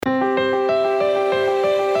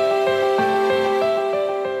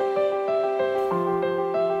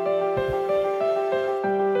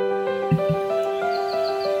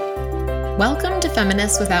Welcome to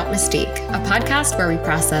Feminists Without Mystique, a podcast where we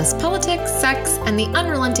process politics, sex, and the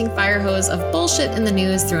unrelenting fire hose of bullshit in the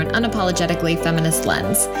news through an unapologetically feminist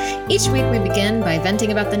lens. Each week we begin by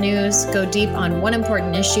venting about the news, go deep on one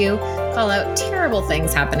important issue, call out terrible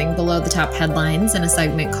things happening below the top headlines in a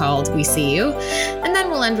segment called We See You, and then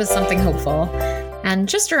we'll end with something hopeful. And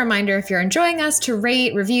just a reminder, if you're enjoying us, to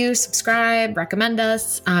rate, review, subscribe, recommend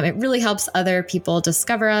us. It really helps other people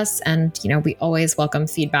discover us. And, we always welcome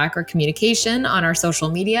feedback or communication on our social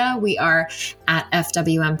media. We are at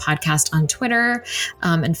FWM Podcast on Twitter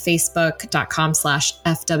and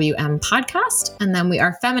Facebook.com/FWM Podcast. And then we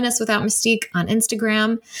are Feminists Without Mystique on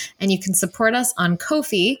Instagram. And you can support us on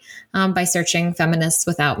Ko-fi by searching Feminists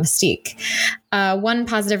Without Mystique. One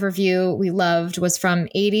positive review we loved was from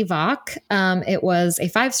Adi Vok. It was a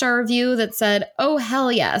 5-star review that said, "Oh,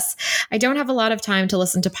 hell yes. I don't have a lot of time to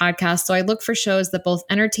listen to podcasts, so I look for shows that both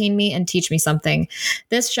entertain me and teach me something.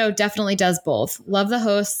 This show definitely does both. Love the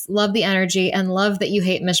hosts, love the energy, and love that you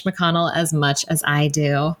hate Mitch McConnell as much as I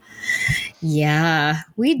do." Yeah,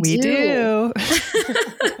 we do.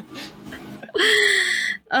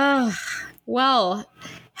 Oh, well,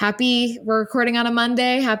 we're recording on a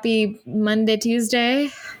Monday. Happy Monday,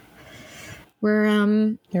 Tuesday.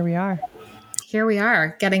 We're Here we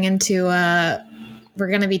are getting into we're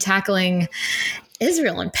going to be tackling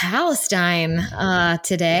Israel and Palestine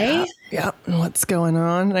today. Yeah. What's going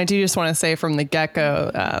on? And I do just want to say from the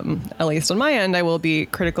get-go, at least on my end, I will be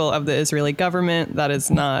critical of the Israeli government. That is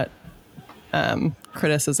not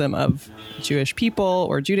criticism of Jewish people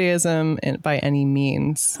or Judaism by any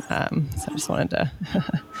means. So I just wanted to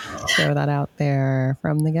throw that out there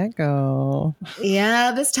from the get-go.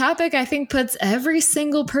 Yeah, this topic, I think, puts every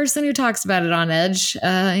single person who talks about it on edge,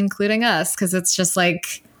 including us, because it's just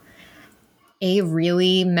like a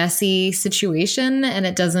really messy situation, and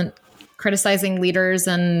it doesn't criticizing leaders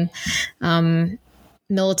and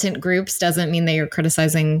militant groups doesn't mean that you're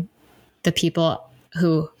criticizing the people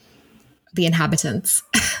the inhabitants.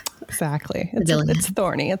 Exactly. It's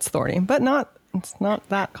thorny. It's thorny, but it's not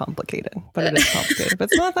that complicated, but it is complicated, but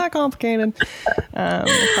it's not that complicated.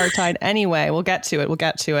 Apartheid. Anyway, we'll get to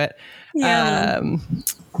it. Yeah.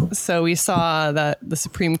 So we saw that the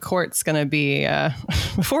Supreme Court's going to be,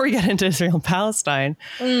 before we get into Israel and Palestine,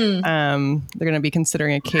 they're going to be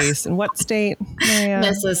considering a case in what state?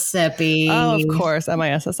 Mississippi. Oh, of course.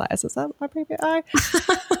 MISSIS. Is that abbreviated?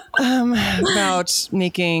 About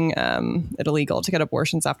making it illegal to get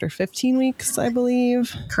abortions after 15 weeks, I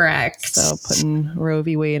believe. Correct. So putting Roe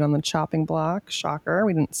v. Wade on the chopping block. Shocker.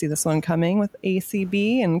 We didn't see this one coming with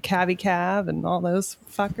ACB and Cav and all those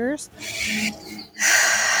fuckers.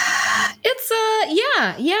 It's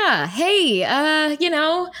yeah. Hey,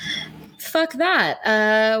 fuck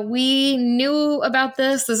that. We knew about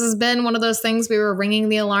this. This has been one of those things we were ringing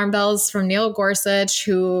the alarm bells from Neil Gorsuch,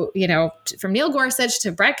 from Neil Gorsuch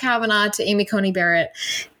to Brett Kavanaugh to Amy Coney Barrett.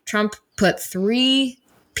 Trump put three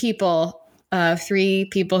people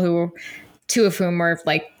who, two of whom were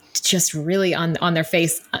like just really on their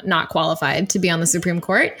face, not qualified to be on the Supreme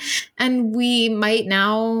Court. And we might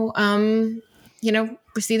now,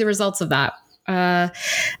 see the results of that.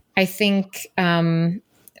 I think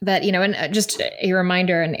that, and just a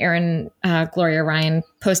reminder, and Erin Gloria Ryan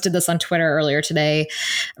posted this on Twitter earlier today,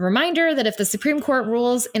 a reminder that if the Supreme Court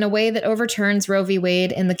rules in a way that overturns Roe v.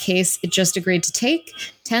 Wade in the case it just agreed to take,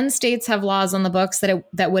 10 states have laws on the books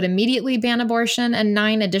that would immediately ban abortion, and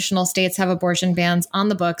 9 additional states have abortion bans on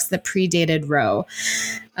the books that predated Roe.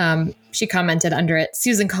 She commented under it,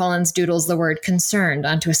 "Susan Collins doodles the word concerned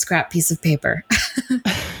onto a scrap piece of paper."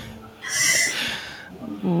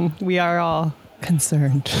 We are all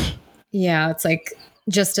concerned. Yeah, it's like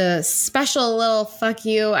just a special little fuck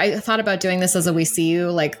you. I thought about doing this as a We See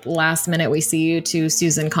You, like last minute We See You to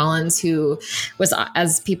Susan Collins, who was,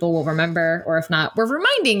 as people will remember, or if not, we're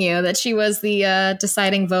reminding you that she was the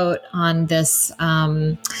deciding vote on this,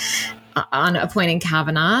 on appointing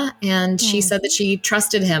Kavanaugh. And she said that she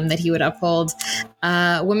trusted him, that he would uphold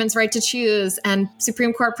women's right to choose and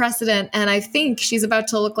Supreme Court precedent. And I think she's about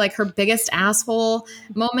to look like her biggest asshole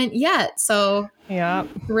moment yet. So yeah,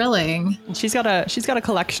 thrilling. She's got a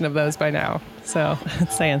collection of those by now. So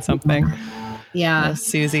it's saying something. Yeah.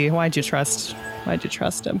 Susie, why'd you trust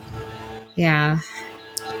him? Yeah.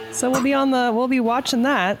 So we'll be watching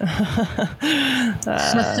that,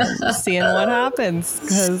 seeing what happens.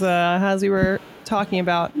 Because as we were talking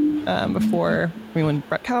about before, when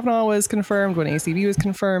Brett Kavanaugh was confirmed, when ACB was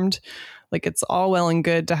confirmed, like it's all well and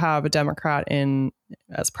good to have a Democrat in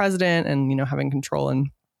as president and having control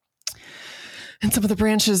in some of the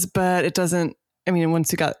branches, but it doesn't I mean, when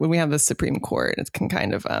we have the Supreme Court, it can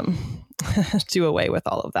kind of do away with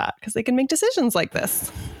all of that because they can make decisions like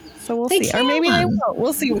this. So we'll see. Or maybe they won't.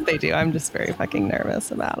 We'll see what they do. I'm just very fucking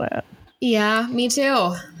nervous about it. Yeah, me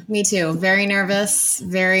too. Me too. Very nervous.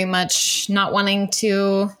 Very much not wanting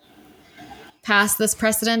to pass this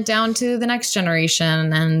precedent down to the next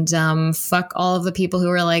generation and fuck all of the people who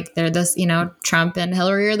are like, they're this, Trump and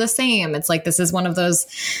Hillary are the same. It's like, this is one of those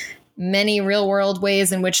many real world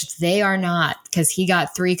ways in which they are not, because he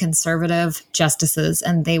got 3 conservative justices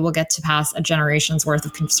and they will get to pass a generation's worth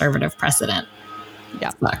of conservative precedent.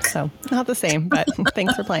 Yeah. Fuck. So not the same, but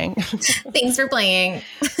thanks for playing. Thanks for playing.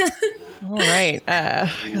 All right. I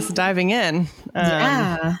guess diving in.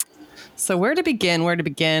 Yeah. So where to begin?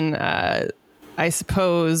 I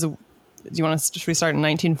suppose, should we start in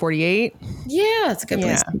 1948? Yeah, it's a good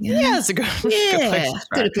place. Yeah, it's a good place.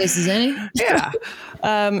 Good a place as any. Yeah.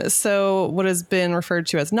 So what has been referred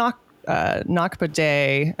to as Nakba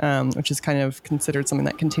Day, which is kind of considered something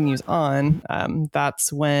that continues on.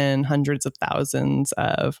 That's when hundreds of thousands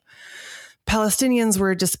of Palestinians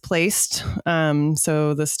were displaced.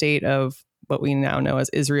 So the state of what we now know as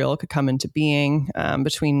Israel could come into being.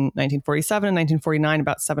 Between 1947 and 1949,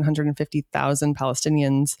 about 750,000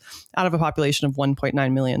 Palestinians out of a population of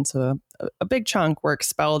 1.9 million. So a big chunk were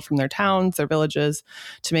expelled from their towns, their villages,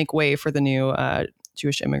 to make way for the new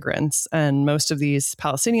Jewish immigrants. And most of these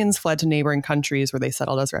Palestinians fled to neighboring countries where they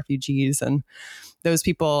settled as refugees. And those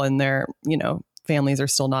people and their, families are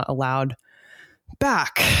still not allowed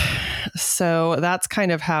back. So that's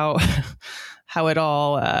kind of how it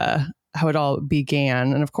all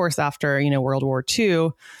began. And of course, after, World War II,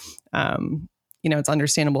 it's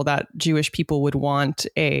understandable that Jewish people would want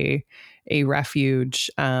a refuge.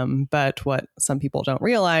 But what some people don't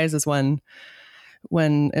realize is when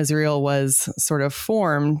Israel was sort of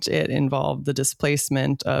formed, it involved the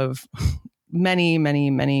displacement of many, many,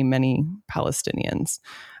 many, many Palestinians.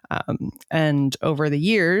 And over the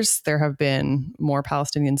years, there have been more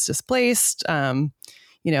Palestinians displaced,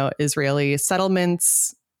 Israeli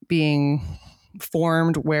settlements being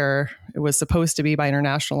formed where it was supposed to be by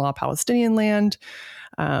international law Palestinian land.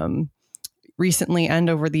 Recently and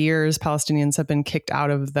over the years, Palestinians have been kicked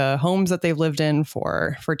out of the homes that they've lived in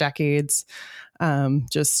for decades,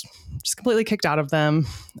 just completely kicked out of them.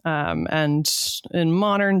 And in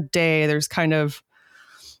modern day, there's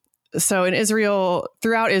so in Israel,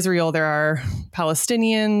 throughout Israel, there are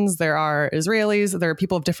Palestinians, there are Israelis, there are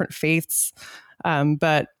people of different faiths,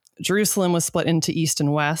 but Jerusalem was split into East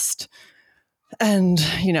and West and,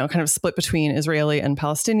 kind of split between Israeli and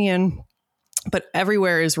Palestinian, but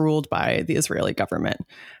everywhere is ruled by the Israeli government.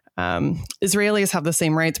 Israelis have the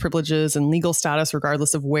same rights, privileges, and legal status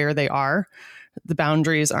regardless of where they are. The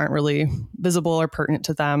boundaries aren't really visible or pertinent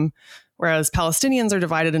to them. Whereas Palestinians are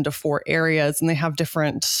divided into 4 areas and they have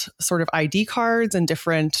different sort of ID cards and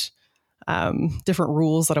different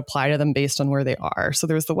rules that apply to them based on where they are. So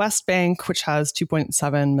there's the West Bank, which has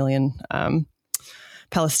 2.7 million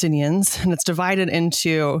Palestinians, and it's divided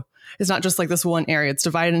into, it's not just like this one area, it's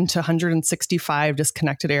divided into 165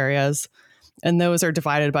 disconnected areas. And those are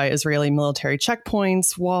divided by Israeli military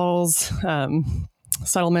checkpoints, walls,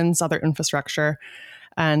 settlements, other infrastructure.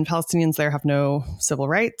 And Palestinians there have no civil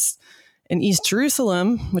rights. In East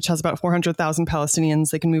Jerusalem, which has about 400,000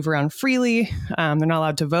 Palestinians, they can move around freely. They're not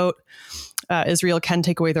allowed to vote. Israel can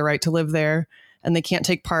take away their right to live there, and they can't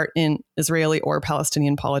take part in Israeli or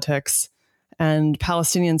Palestinian politics. And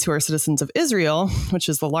Palestinians who are citizens of Israel, which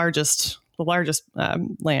is the largest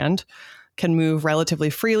land, can move relatively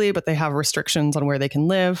freely, but they have restrictions on where they can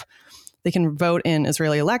live. They can vote in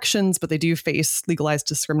Israeli elections, but they do face legalized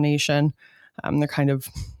discrimination.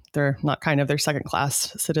 They're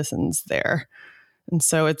second-class citizens there. And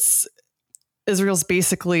so Israel's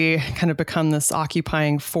basically kind of become this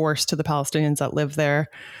occupying force to the Palestinians that live there.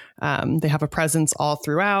 They have a presence all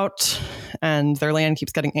throughout, and their land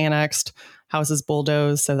keeps getting annexed, houses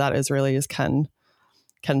bulldozed so that Israelis can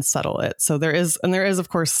settle it. So there is, of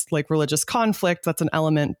course, like religious conflict. That's an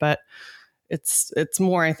element, but it's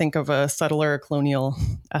more, I think, of a settler colonial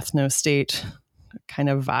ethno-state kind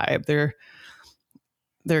of vibe.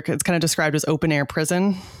 It's kind of described as open air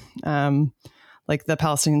prison. Like the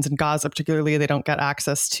Palestinians in Gaza, particularly, they don't get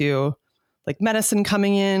access to like medicine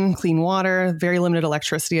coming in, clean water, very limited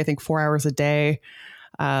electricity, I think 4 hours a day.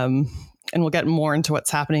 And we'll get more into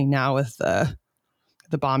what's happening now with the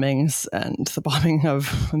bombings and the bombing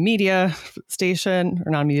of a media station,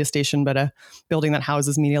 or not a media station, but a building that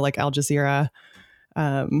houses media like Al Jazeera,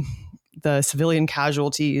 the civilian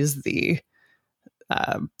casualties, the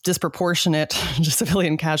disproportionate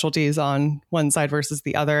civilian casualties on one side versus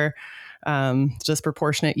the other,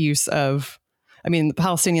 disproportionate use of I mean, the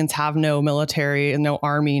Palestinians have no military and no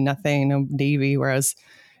army, nothing, no navy, whereas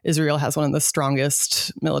Israel has one of the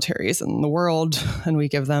strongest militaries in the world. And we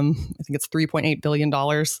give them, I think it's $3.8 billion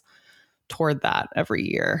toward that every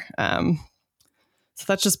year. So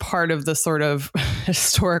that's just part of the sort of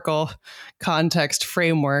historical context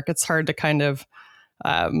framework. It's hard to kind of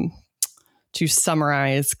to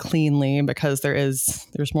summarize cleanly because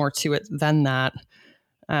there's more to it than that.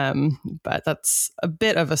 But that's a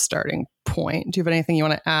bit of a starting point. Do you have anything you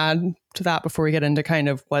want to add to that before we get into kind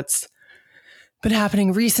of what's been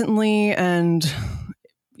happening recently and,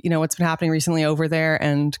 what's been happening recently over there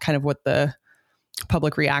and kind of what the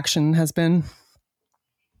public reaction has been?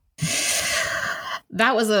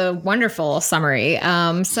 That was a wonderful summary.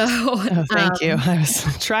 Thank you. I was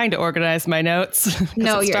trying to organize my notes.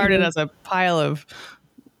 It started as a pile of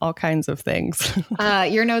all kinds of things.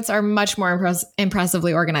 Your notes are much more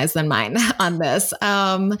impressively organized than mine on this.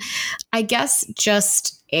 I guess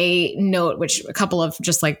just a note, which a couple of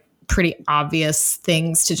just like pretty obvious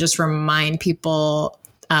things to just remind people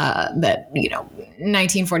that,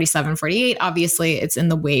 1947-48, obviously it's in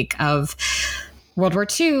the wake of World War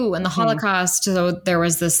II and the Holocaust. So there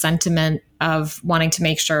was this sentiment of wanting to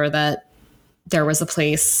make sure that there was a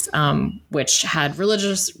place which had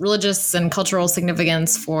religious and cultural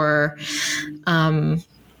significance for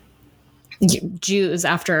Jews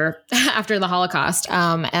after the Holocaust.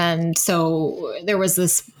 And so there was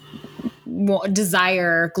this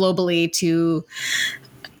desire globally to,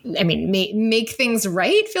 make things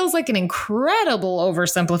right feels like an incredible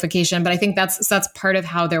oversimplification, but I think that's part of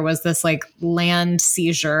how there was this like land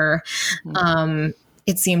seizure.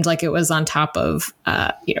 It seemed like it was on top of,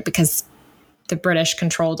 because the British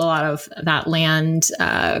controlled a lot of that land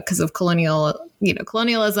because of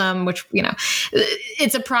colonialism, which,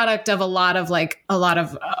 it's a product of a lot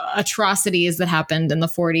of atrocities that happened in the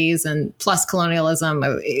 40s, and plus colonialism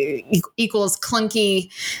equals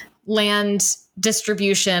clunky land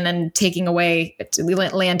distribution and taking away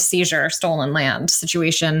land seizure, stolen land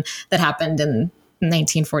situation that happened in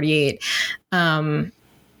 1948.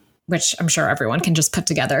 Which I'm sure everyone can just put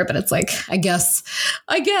together, but it's like, I guess,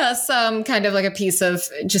 kind of like a piece of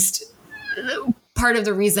just part of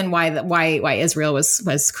the reason why Israel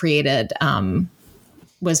was created,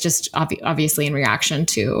 was just obviously in reaction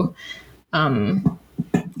to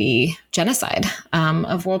the genocide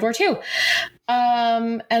of World War II.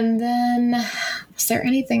 And then was there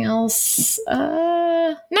anything else?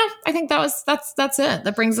 No, I think that's it.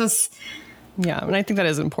 That brings us. Yeah, and I think that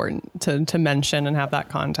is important to mention and have that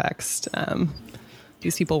context.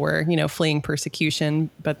 These people were, fleeing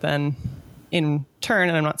persecution, but then in turn,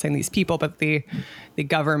 and I'm not saying these people, but the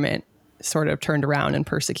government sort of turned around and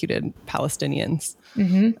persecuted Palestinians.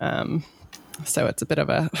 Mm-hmm. So it's a bit of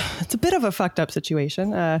a fucked up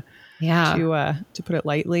situation. To put it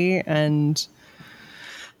lightly. And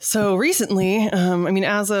so recently,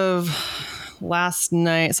 as of last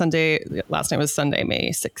night was Sunday,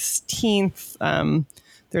 May 16th.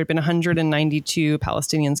 There had been 192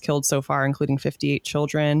 Palestinians killed so far, including 58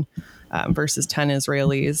 children, versus 10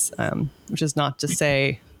 Israelis, which is not to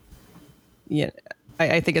say,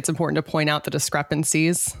 I think it's important to point out the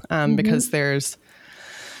discrepancies because there's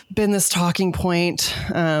been this talking point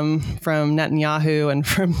from Netanyahu and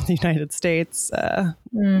from the United States,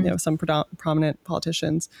 some prominent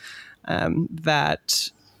politicians, that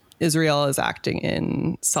Israel is acting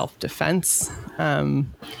in self-defense.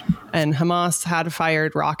 And Hamas had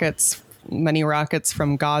fired many rockets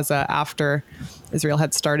from Gaza after Israel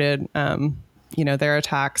had started, their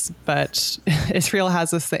attacks. But Israel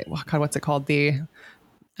has this thing, what's it called? The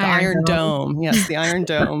Iron Dome. Yes, the Iron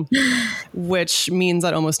Dome, which means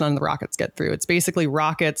that almost none of the rockets get through. It's basically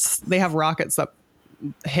rockets. They have rockets that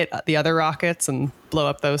hit the other rockets and blow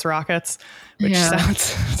up those rockets, which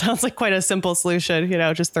sounds like quite a simple solution,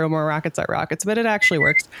 just throw more rockets at rockets, but it actually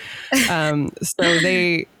works. So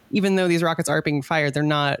even though these rockets are being fired, they're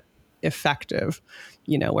not effective,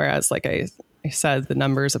 whereas like I said, the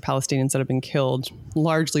numbers of Palestinians that have been killed,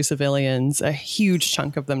 largely civilians, a huge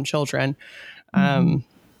chunk of them children.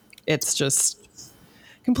 It's just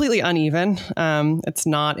completely uneven. It's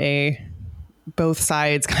not a both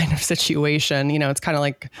sides kind of situation. It's kind of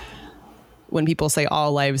like when people say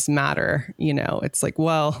all lives matter, it's like,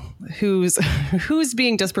 well, who's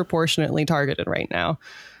being disproportionately targeted right now?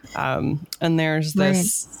 And there's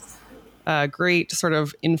this great sort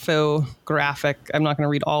of infographic. I'm not going to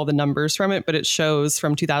read all the numbers from it, but it shows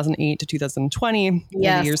from 2008 to 2020,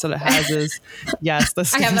 the years that it has is, yes,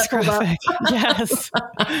 this graphic. Yes.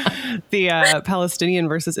 The Palestinian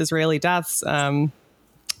versus Israeli deaths,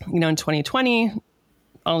 in 2020,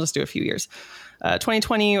 I'll just do a few years.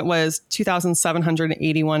 2020 was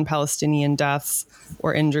 2,781 Palestinian deaths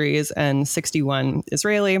or injuries and 61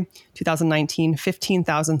 Israeli. 2019,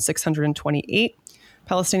 15,628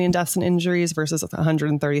 Palestinian deaths and injuries versus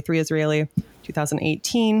 133 Israeli.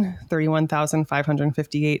 2018,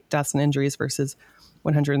 31,558 deaths and injuries versus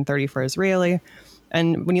 134 Israeli.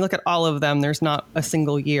 And when you look at all of them, there's not a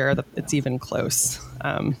single year that it's even close.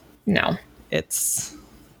 No. It's...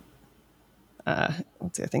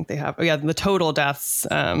 let's see, I think they have, the total deaths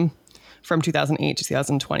from 2008 to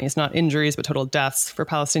 2020. It's not injuries, but total deaths for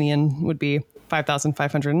Palestinian would be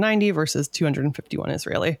 5,590 versus 251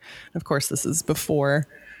 Israeli. And of course, this is before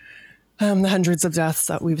the hundreds of deaths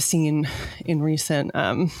that we've seen in recent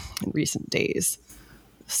days.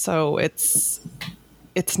 So it's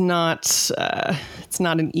not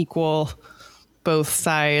an equal both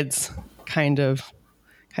sides kind of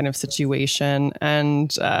situation.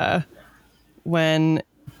 And when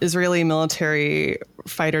Israeli military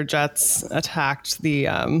fighter jets attacked the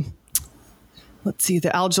Al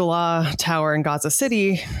Jalaa Tower in Gaza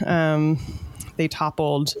City, they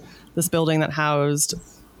toppled this building that housed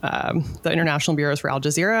the international bureaus for Al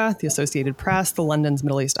Jazeera, the Associated Press, the London's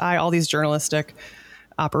Middle East Eye, all these journalistic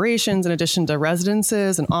operations, in addition to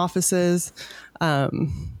residences and offices.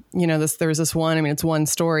 There's this one, it's one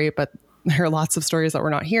story, but there are lots of stories that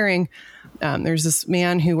we're not hearing. There's this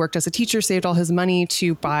man who worked as a teacher, saved all his money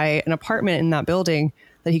to buy an apartment in that building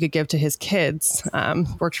that he could give to his kids,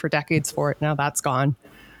 worked for decades for it. Now that's gone.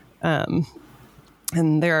 And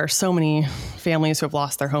there are so many families who have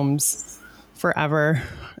lost their homes forever.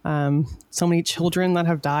 So many children that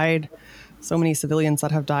have died, so many civilians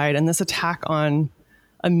that have died. And this attack on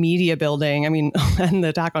a media building, and the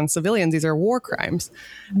attack on civilians, these are war crimes.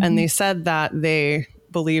 Mm-hmm. And they said that they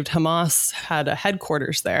believed Hamas had a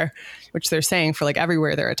headquarters there, which they're saying for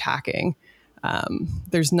everywhere they're attacking.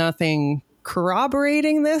 There's nothing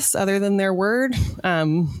corroborating this other than their word.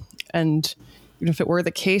 And even if it were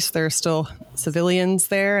the case, there are still civilians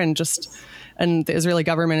there, and the Israeli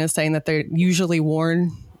government is saying that they usually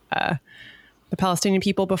warn the Palestinian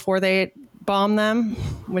people before they bomb them,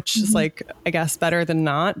 which is I guess better than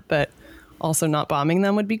not, but also not bombing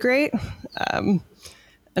them would be great.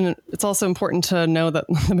 And it's also important to know that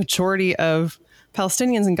the majority of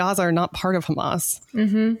Palestinians in Gaza are not part of Hamas.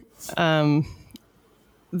 Mm-hmm.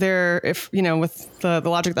 With the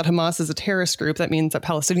logic that Hamas is a terrorist group, that means that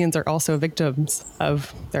Palestinians are also victims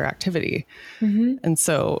of their activity. Mm-hmm. And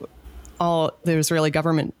so all the Israeli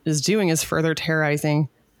government is doing is further terrorizing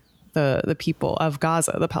the people of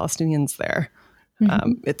Gaza, the Palestinians there.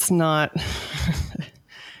 Mm-hmm. It's not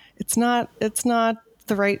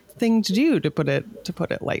the right thing to do, to put it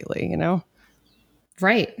lightly,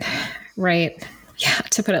 Right. Yeah,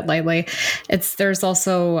 to put it lightly. There's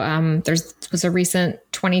also was a recent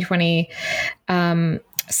 2020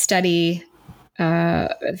 study,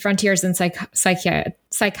 Frontiers in Psychiatry,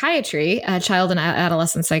 Child and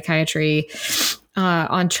Adolescent Psychiatry,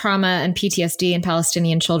 on trauma and PTSD in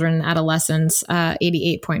Palestinian children and adolescents.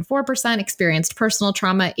 88.4% experienced personal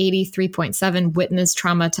trauma, 83.7% witnessed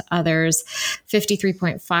trauma to others.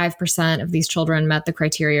 53.5% of these children met the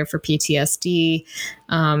criteria for PTSD.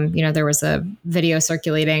 There was a video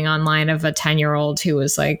circulating online of a 10-year-old who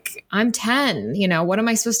was like, I'm 10, what am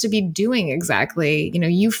I supposed to be doing exactly?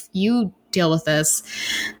 You deal with this.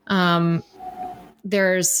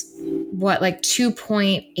 There's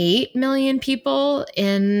 2.8 million people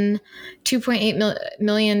million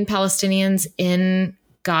Palestinians in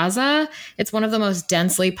Gaza. It's one of the most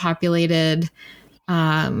densely populated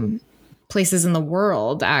places in the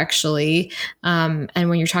world, actually. And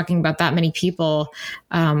when you're talking about that many people,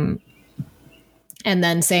 and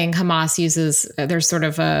then saying Hamas there's sort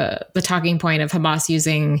of the talking point of Hamas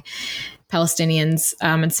using Palestinians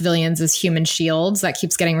and civilians as human shields that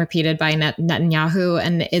keeps getting repeated by Netanyahu.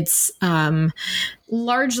 And it's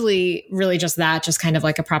largely really just kind of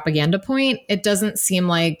like a propaganda point. It doesn't seem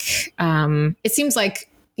like, it seems like,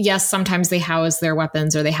 yes, sometimes they house their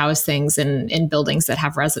weapons or they house things in buildings that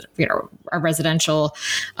have are residential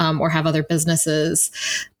or have other businesses,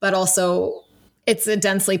 but also it's a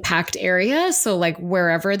densely packed area. So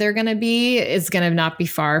wherever they're going to be is going to not be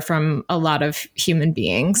far from a lot of human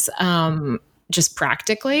beings, just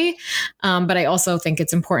practically. But I also think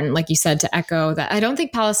it's important, like you said, to echo that I don't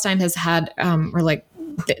think Palestine has had,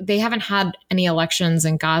 they haven't had any elections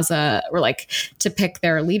in Gaza or to pick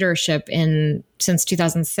their leadership since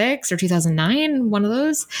 2006 or 2009, one of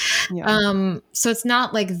those. Yeah. So it's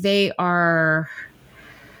not like they are,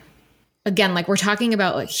 again, we're talking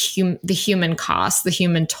about the human cost, the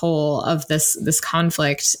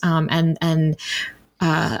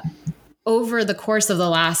over the course of the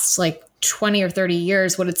last like 20 or 30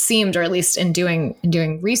 years, what it seemed, or at least in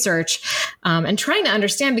doing research and trying to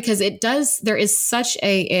understand, because there is such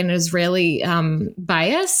an Israeli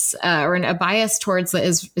bias or a bias towards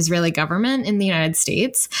the Israeli government in the United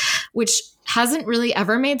States, which hasn't really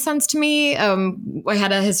ever made sense to me. I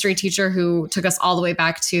had a history teacher who took us all the way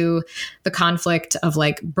back to the conflict of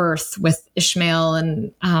like birth with Ishmael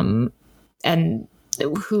and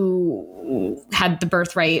who had the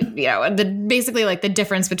birthright, basically like the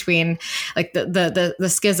difference between like the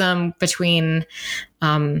schism between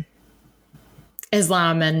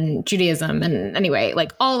Islam and Judaism. And anyway,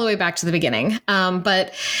 like all the way back to the beginning.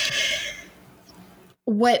 But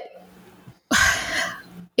what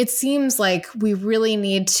it seems like we really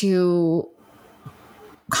need to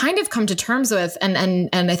kind of come to terms with, and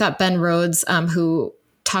I thought Ben Rhodes, who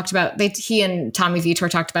talked about, he and Tommy Vitor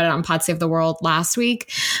talked about it on Pod Save the World last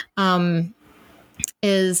week,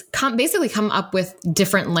 is basically come up with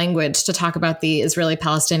different language to talk about the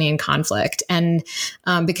Israeli-Palestinian conflict. And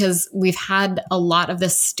because we've had a lot of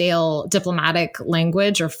this stale diplomatic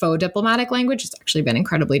language or faux diplomatic language, it's actually been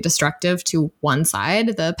incredibly destructive to one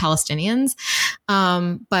side, the Palestinians.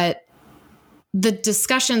 But the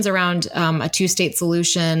discussions around a two-state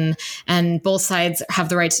solution, and both sides have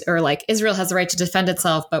the right to, or like Israel has the right to defend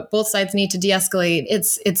itself, but both sides need to de-escalate.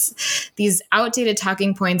 It's these outdated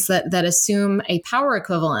talking points that assume a power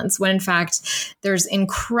equivalence, when in fact there's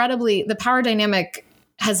the power dynamic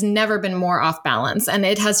has never been more off balance, and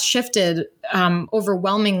it has shifted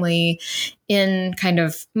overwhelmingly in kind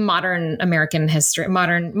of modern American history,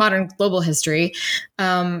 modern global history,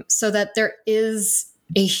 so that there is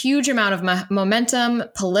a huge amount of momentum,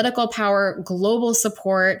 political power, global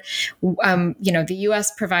support. The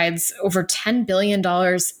U.S. provides over $10 billion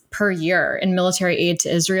per year in military aid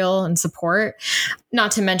to Israel and support,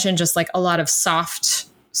 not to mention just like a lot of soft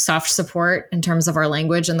support in terms of our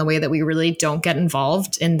language and the way that we really don't get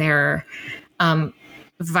involved in their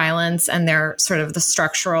violence and their sort of the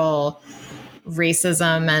structural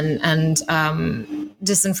racism and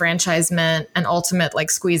disenfranchisement and ultimate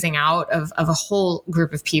like squeezing out of a whole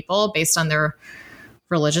group of people based on their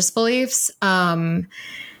religious beliefs.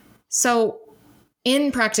 So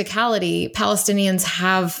in practicality, Palestinians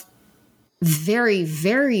have very,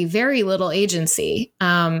 very, very little agency.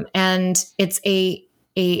 And it's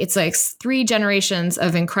like 3 generations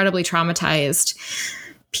of incredibly traumatized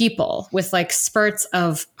people with like spurts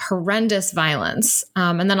of horrendous violence,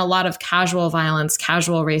 and then a lot of casual violence,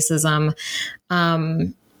 casual racism.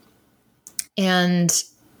 And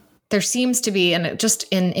there seems to be, and just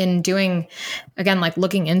in doing, again, like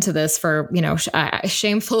looking into this for,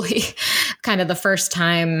 shamefully kind of the first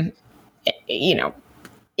time,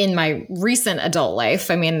 in my recent adult life.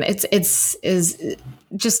 I mean, it's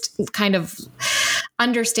just kind of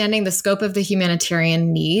understanding the scope of the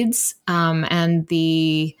humanitarian needs, and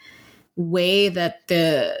the way that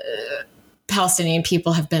the Palestinian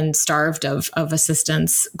people have been starved of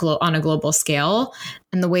assistance on a global scale,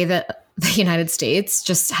 and the way that the United States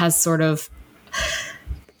just has sort of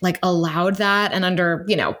like allowed that, and under,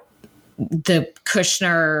 the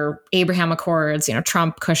Kushner Abraham Accords,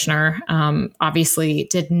 Trump Kushner, obviously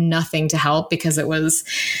did nothing to help, because it was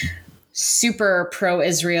super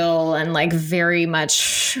pro-Israel and like very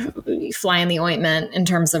much fly in the ointment in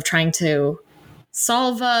terms of trying to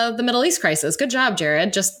solve the Middle East crisis. Good job,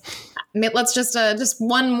 Jared. Let's just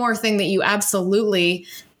one more thing that you absolutely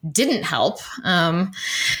didn't help. But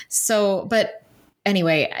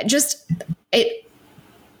anyway,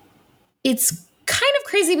 it's kind of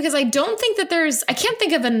crazy, because I don't think that I can't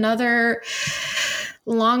think of another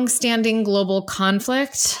long-standing global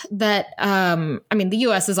conflict that, the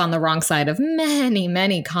U.S. is on the wrong side of many,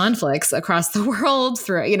 many conflicts across the world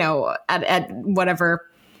through, at whatever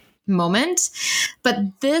moment.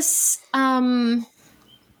 But this, I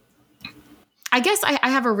guess I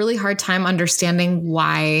have a really hard time understanding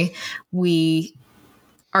why we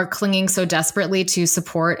are clinging so desperately to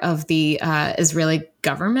support of the Israeli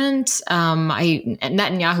government.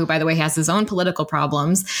 Netanyahu, by the way, has his own political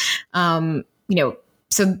problems. So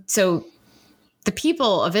the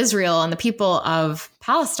people of Israel and the people of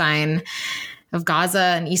Palestine, of Gaza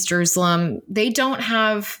and East Jerusalem, they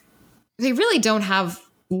really don't have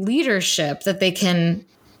leadership that they can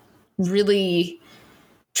really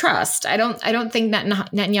trust. I don't think that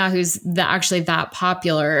Netanyahu's actually that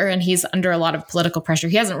popular, and he's under a lot of political pressure.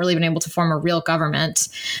 He hasn't really been able to form a real government.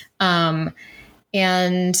 And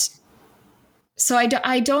so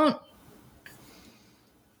I don't,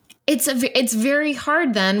 it's very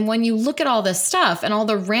hard then when you look at all this stuff and all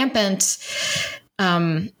the rampant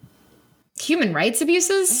human rights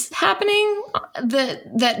abuses happening,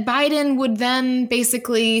 that Biden would then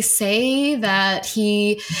basically say that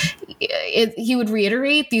he would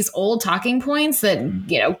reiterate these old talking points that,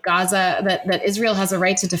 Gaza, that Israel has a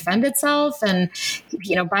right to defend itself. And,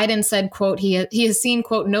 Biden said, quote, he has seen,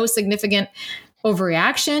 quote, no significant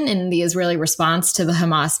overreaction in the Israeli response to the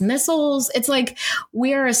Hamas missiles. It's like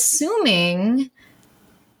we are assuming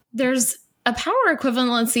there's a power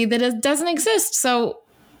equivalency that doesn't exist. So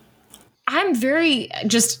I'm very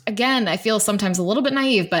again, I feel sometimes a little bit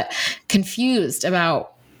naive, but confused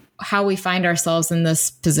about how we find ourselves in this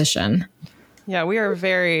position. Yeah,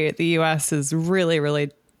 the U.S. is really,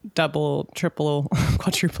 really double, triple,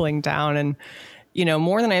 quadrupling down. And,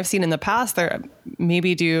 more than I've seen in the past, there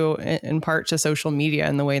maybe due in part to social media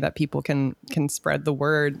and the way that people can spread the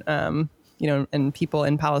word, and people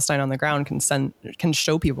in Palestine on the ground can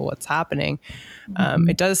show people what's happening.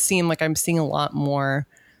 It does seem like I'm seeing a lot more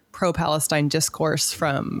pro-Palestine discourse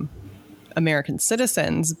from American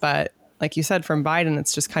citizens, but like you said, from Biden,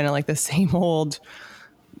 it's just kind of like the same old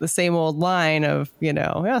line of,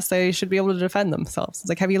 yes, they should be able to defend themselves. It's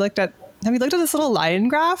like, have you looked at this little line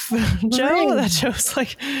graph, Joe? Right. That shows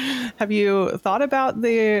like, have you thought about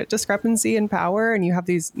the discrepancy in power? And you have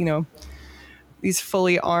these, these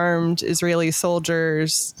fully armed Israeli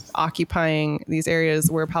soldiers occupying these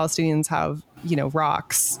areas where Palestinians have,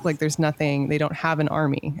 rocks. Like there's nothing, they don't have an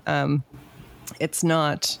army. It's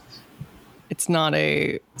not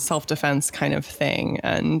a self-defense kind of thing.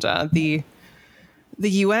 And the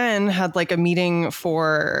UN had like a meeting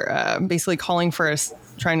for basically trying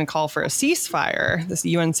to call for a ceasefire, this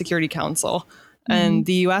UN Security Council. And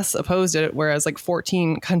the U.S. opposed it, whereas like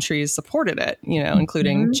 14 countries supported it,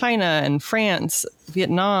 including China and France,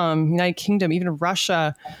 Vietnam, United Kingdom, even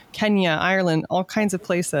Russia, Kenya, Ireland, all kinds of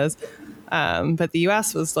places. But the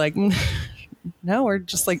U.S. was like, no, we're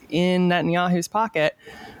just like in Netanyahu's pocket.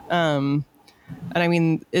 And I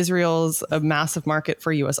mean, Israel's a massive market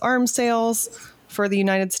for U.S. arms sales for the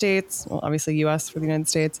United States. Well, obviously U.S. for the United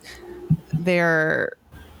States. They are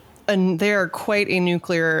quite a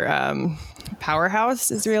nuclear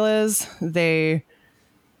powerhouse, Israel is. They,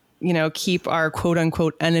 keep our quote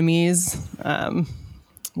unquote enemies,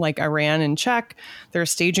 like Iran, in check. They're a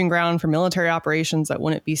staging ground for military operations that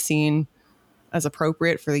wouldn't be seen as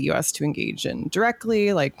appropriate for the U.S. to engage in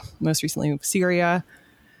directly, like most recently with Syria.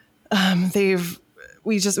 We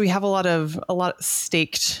have a lot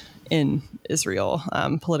staked in Israel,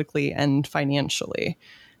 politically and financially.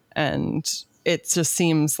 And it just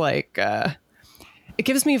seems like, it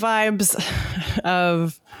gives me vibes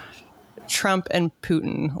of Trump and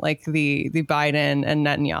Putin, like the Biden and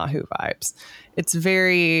Netanyahu vibes. It's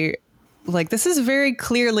very like, this is very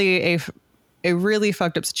clearly a really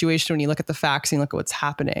fucked up situation when you look at the facts and you look at what's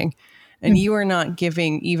happening, and you are not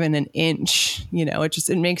giving even an inch.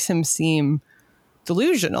 It makes him seem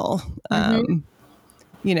delusional. And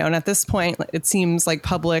at this point, it seems like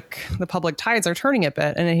the public tides are turning a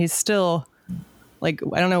bit, and he's still like,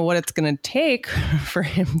 I don't know what it's going to take for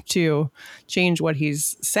him to change what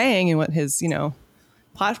he's saying and what his,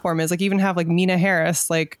 platform is. Like, even have like Mina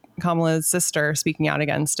Harris, like Kamala's sister, speaking out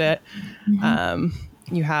against it.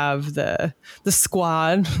 You have the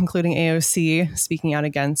squad, including AOC, speaking out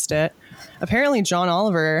against it. Apparently, John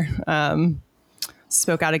Oliver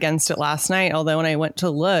spoke out against it last night. Although when I went to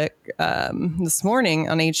look this morning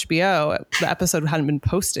on HBO, the episode hadn't been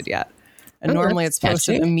posted yet. And normally it's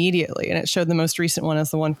posted immediately. And it showed the most recent one as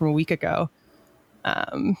the one from a week ago.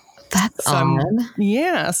 That's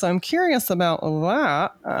odd. So I'm curious about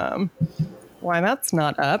that. Why that's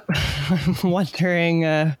not up. I'm wondering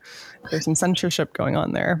if there's some censorship going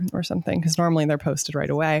on there or something, because normally they're posted right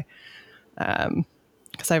away.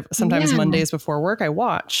 Because I've sometimes Mondays before work I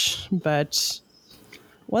watch, but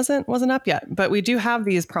wasn't up yet. But we do have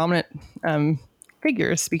these prominent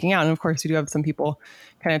figures speaking out, and of course we do have some people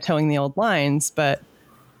kind of towing the old lines. But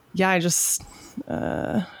I just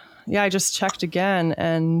checked again,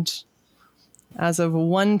 and as of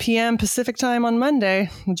 1 p.m. Pacific time on Monday,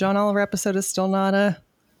 the John Oliver episode is still not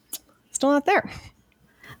there.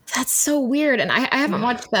 That's so weird. And I haven't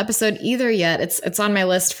watched the episode either yet. It's on my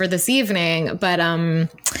list for this evening, but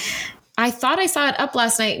I thought I saw it up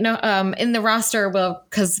last night. No, in the roster,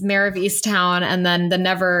 because Mayor of Easttown, and then the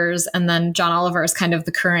Nevers, and then John Oliver is kind of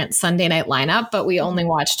the current Sunday night lineup. But we only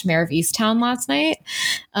watched Mayor of Easttown last night.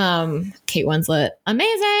 Kate Winslet,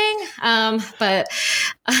 amazing. But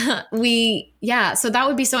we Yeah, so that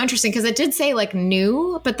would be so interesting because it did say like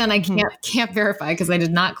new, but then I can't verify because I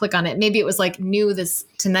did not click on it. Maybe it was like new this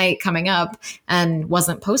tonight coming up and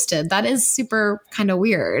wasn't posted. That is super kind of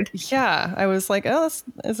weird. Yeah, I was like, oh,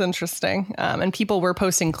 that's interesting. And people were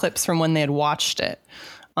posting clips from when they had watched it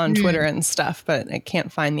on Twitter and stuff, but I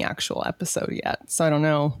can't find the actual episode yet. So I don't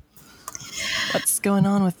know what's going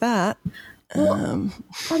on with that. Well,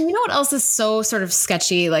 you know what else is so sort of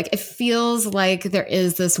sketchy? Like it feels like there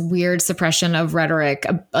is this weird suppression of rhetoric,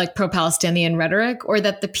 like pro-Palestinian rhetoric, or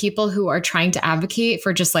that the people who are trying to advocate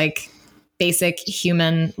for just like basic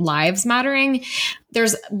human lives mattering.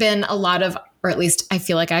 There's been a lot of, or at least I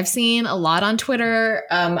feel like I've seen a lot on Twitter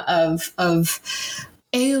of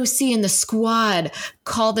AOC and the Squad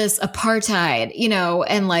call this apartheid, you know,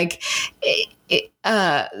 and like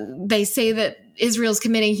they say that Israel's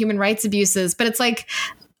committing human rights abuses, but it's like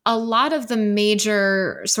a lot of the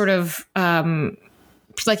major sort of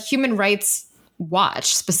like Human Rights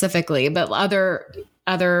Watch specifically, but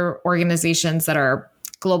other organizations that are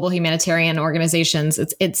global humanitarian organizations,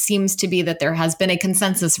 it seems to be that there has been a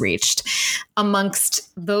consensus reached amongst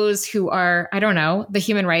those who are, I don't know, the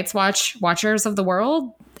Human Rights watchers of the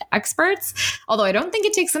world, experts. Although I don't think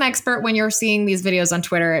it takes an expert when you're seeing these videos on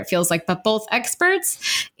Twitter. It feels like, but both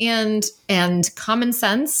experts and common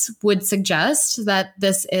sense would suggest that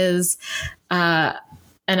this is an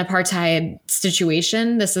apartheid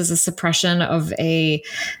situation. This is a suppression of a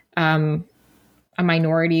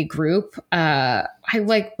minority group. I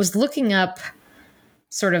was looking up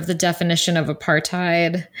sort of the definition of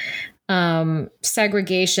apartheid.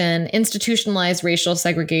 Segregation, institutionalized racial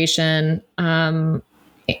segregation,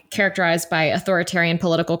 characterized by authoritarian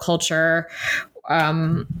political culture,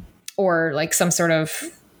 or like some sort of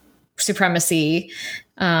supremacy,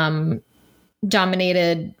 domination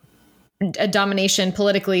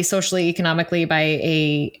politically, socially, economically by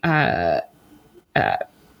a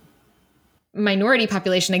minority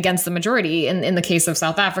population against the majority in the case of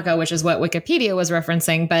South Africa, which is what Wikipedia was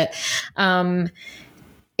referencing. But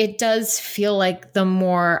it does feel like the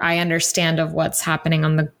more I understand of what's happening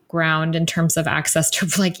on the ground in terms of access to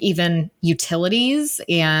like even utilities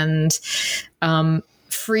and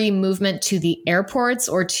free movement to the airports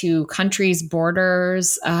or to countries'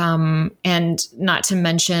 borders, and not to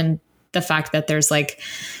mention the fact that there's like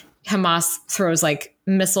Hamas throws like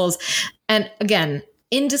missiles, and again,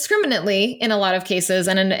 indiscriminately in a lot of cases,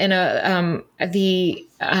 and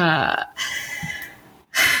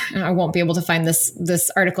I won't be able to find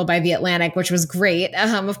this article by The Atlantic, which was great,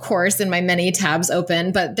 of course, in my many tabs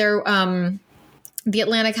open. But there, The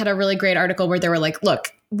Atlantic had a really great article where they were like,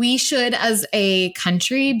 look, we should as a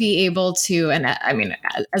country be able to, and I mean,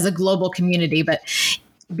 as a global community, but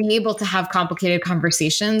be able to have complicated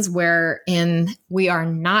conversations wherein we are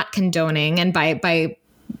not condoning, and by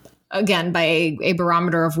a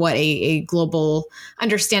barometer of what a global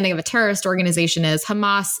understanding of a terrorist organization is,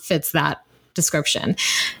 Hamas fits that description.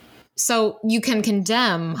 So you can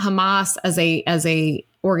condemn Hamas as a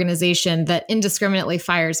organization that indiscriminately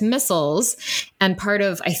fires missiles, and part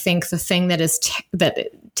of, I think, the thing that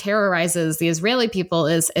that terrorizes the Israeli people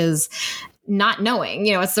is not knowing.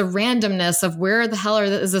 You know, it's the randomness of where the hell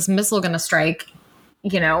is this missile going to strike?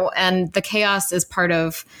 You know, and the chaos is part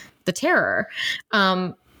of the terror.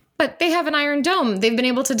 But they have an Iron Dome. They've been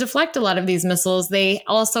able to deflect a lot of these missiles. They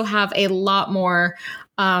also have a lot more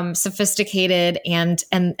sophisticated and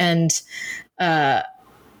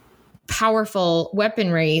powerful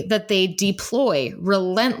weaponry that they deploy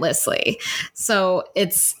relentlessly. So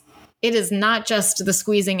it is not just the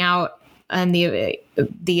squeezing out and the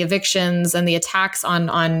evictions and the attacks on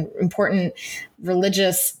important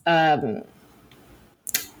religious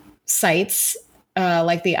sites.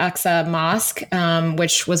 Like the Aqsa Mosque,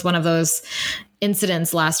 which was one of those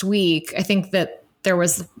incidents last week. I think that there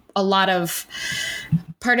was a lot of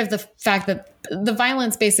part of the fact that the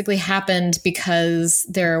violence basically happened because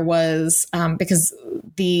because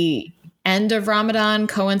the end of Ramadan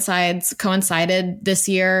coincided this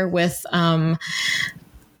year with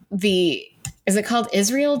is it called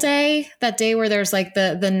Israel Day? That day where there's like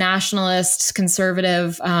the nationalist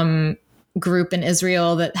conservative group in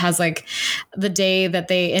Israel that has like the day that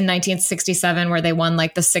they in 1967 where they won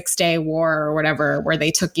like the 6-day war or whatever, where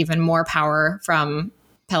they took even more power from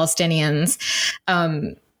Palestinians.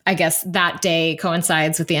 I guess that day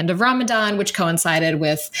coincides with the end of Ramadan, which coincided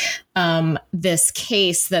with this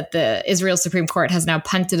case that the Israel Supreme Court has now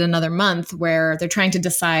punted another month, where they're trying to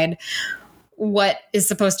decide what is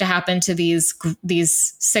supposed to happen to these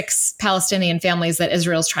 6 Palestinian families that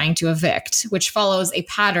Israel's trying to evict, which follows a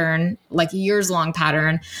pattern, like years-long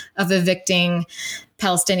pattern, of evicting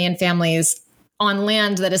Palestinian families on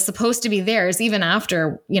land that is supposed to be theirs, even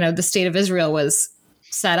after, the state of Israel was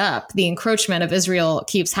set up. The encroachment of Israel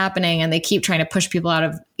keeps happening, and they keep trying to push people out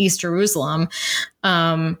of East Jerusalem.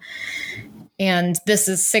 And this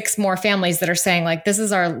is 6 more families that are saying, like, this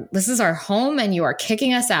is our home and you are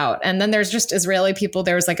kicking us out. And then there's just Israeli people.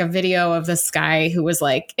 There was like a video of this guy who was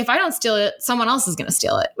like, if I don't steal it, someone else is going to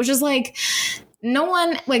steal it, which is like, no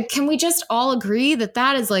one, like, can we just all agree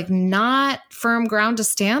that is like not firm ground to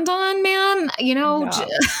stand on, man? No.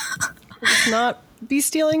 It's not be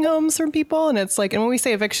stealing homes from people. And it's like, and when we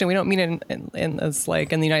say eviction, we don't mean it in as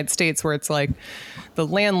like in the United States where it's like the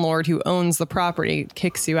landlord who owns the property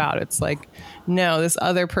kicks you out. It's like, no, this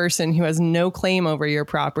other person who has no claim over your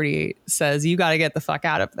property says you got to get the fuck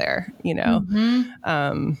out of there.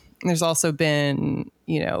 There's also been,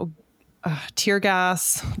 tear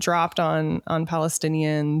gas dropped on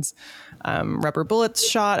Palestinians, rubber bullets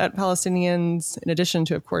shot at Palestinians, in addition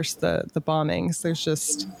to, of course, the bombings. There's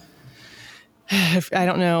just, I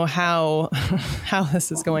don't know how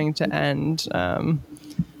this is going to end.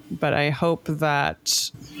 But I hope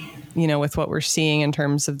that, with what we're seeing in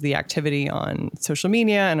terms of the activity on social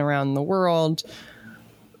media and around the world,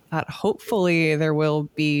 that hopefully there will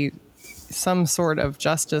be some sort of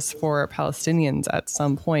justice for Palestinians at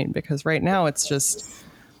some point, because right now it's just,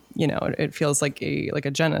 it feels like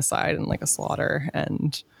a genocide and like a slaughter.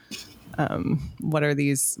 And what are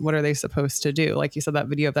they supposed to do? Like you said, that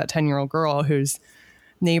video of that 10-year-old girl whose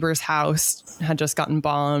neighbor's house had just gotten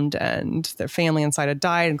bombed and their family inside had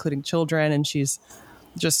died, including children. And she's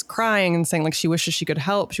just crying and saying, like, she wishes she could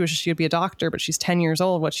help. She wishes she could be a doctor, but she's 10 years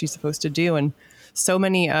old. What's she supposed to do? And so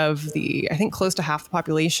many of I think close to half the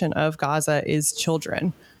population of Gaza is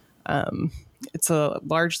children. It's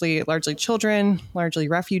largely children, largely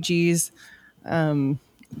refugees.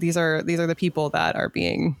 These are the people that are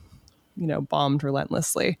being, bombed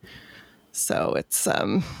relentlessly. So it's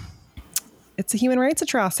a human rights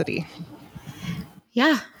atrocity.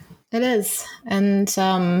 Yeah, it is. And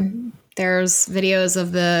there's videos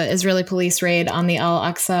of the Israeli police raid on the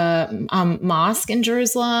Al-Aqsa mosque in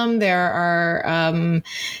Jerusalem. There are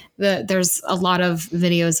there's a lot of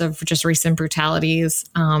videos of just recent brutalities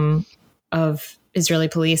of Israeli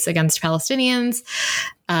police against Palestinians.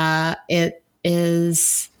 It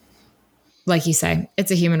is, like you say,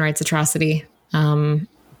 it's a human rights atrocity.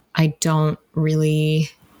 I don't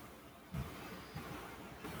really...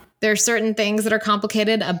 There are certain things that are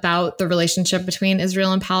complicated about the relationship between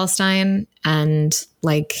Israel and Palestine, and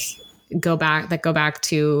like go back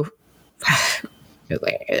to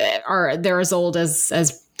they're as old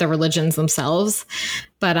as the religions themselves.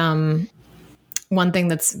 But one thing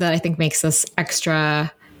that I think makes this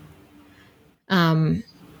extra sad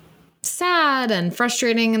and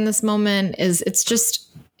frustrating in this moment is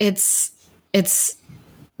it's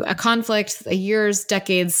a conflict,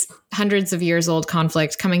 decades, hundreds of years old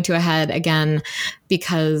conflict coming to a head again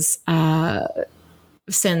because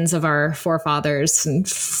sins of our forefathers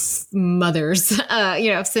and mothers,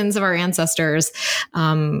 sins of our ancestors,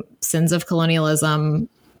 sins of colonialism,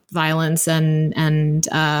 violence, and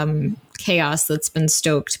chaos that's been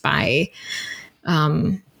stoked by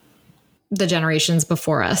the generations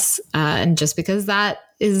before us. And just because that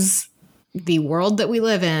is the world that we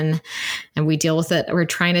live in and we deal with it, we're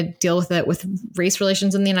trying to deal with it with race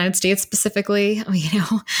relations in the United States specifically,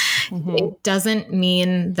 It doesn't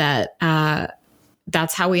mean that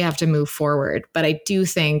that's how we have to move forward. But I do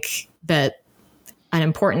think that an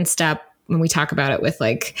important step when we talk about it with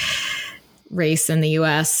like race in the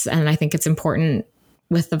US, and I think it's important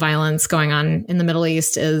with the violence going on in the Middle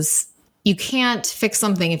East, is you can't fix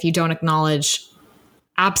something if you don't acknowledge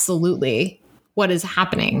absolutely what is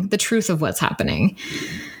happening, the truth of what's happening.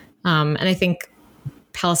 And I think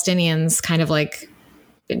Palestinians kind of like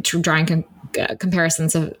drawing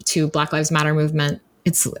comparisons to Black Lives Matter movement.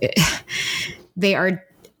 They are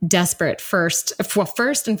desperate first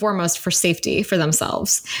and foremost for safety for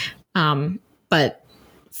themselves. But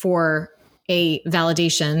for a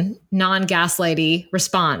validation, non-gaslighty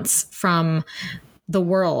response from the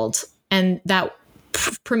world. And that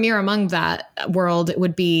premier among that world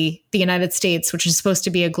would be the United States, which is supposed to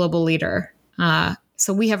be a global leader.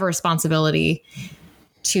 So we have a responsibility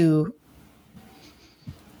to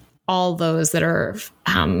all those that are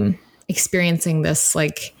experiencing this,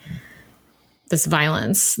 like this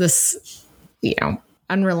violence, this,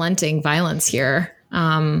 unrelenting violence here,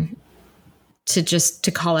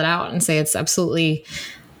 to call it out and say it's absolutely,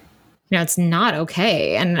 it's not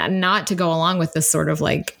okay. And not to go along with this sort of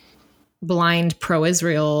like blind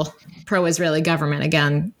pro-Israeli government.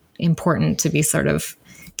 Again, important to be sort of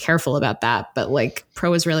careful about that, but like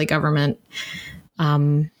pro-Israeli government,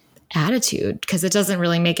 attitude, because it doesn't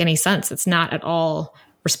really make any sense. It's not at all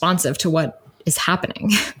responsive to what is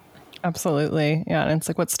happening. Absolutely. Yeah. And it's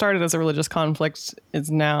like what started as a religious conflict is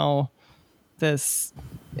now this,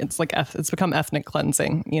 it's like, it's become ethnic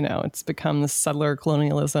cleansing, you know, it's become this settler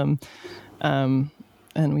colonialism. And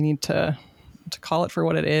we need to call it for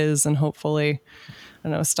what it is. And hopefully, I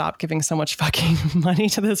don't know, stop giving so much fucking money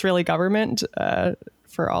to the Israeli government,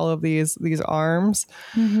 for all of these arms.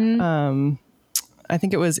 Mm-hmm. I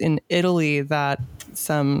think it was in Italy that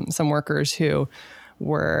some workers who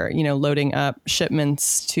were, you know, loading up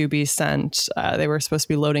shipments to be sent. They were supposed to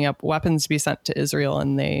be loading up weapons to be sent to Israel,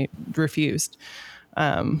 and they refused.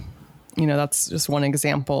 You know, that's just one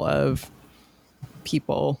example of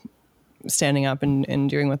people standing up and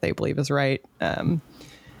doing what they believe is right. And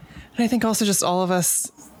I think also just all of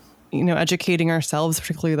us, you know, educating ourselves,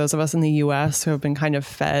 particularly those of us in the U.S. who have been kind of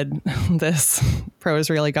fed this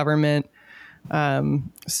pro-Israeli government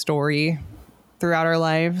story throughout our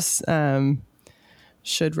lives,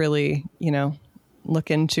 should really, you know, look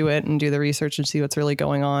into it and do the research and see what's really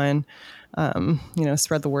going on. You know,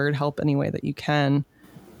 spread the word, help any way that you can.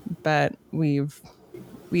 But we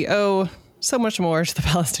owe so much more to the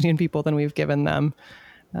Palestinian people than we've given them.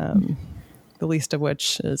 The least of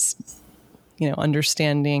which is, you know,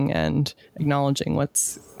 understanding and acknowledging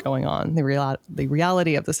what's going on, the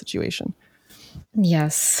reality of the situation.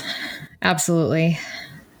 Yes, absolutely.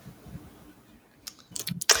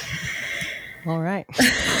 All right.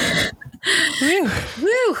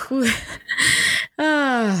 Woo.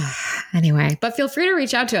 Anyway, but feel free to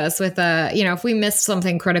reach out to us with you know, if we missed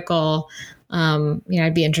something critical, you know,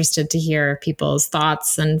 I'd be interested to hear people's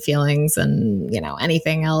thoughts and feelings and, you know,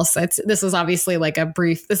 anything else. This was obviously like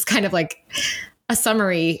this kind of like a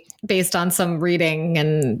summary based on some reading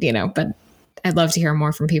and, you know, but I'd love to hear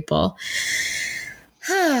more from people.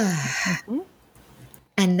 And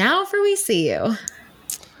now for We See You.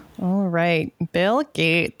 All right. Bill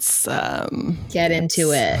Gates. Get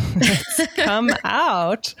into it. It's come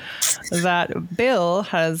out that Bill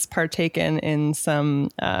has partaken in some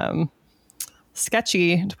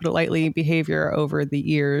sketchy, to put it lightly, behavior over the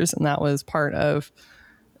years. And that was part of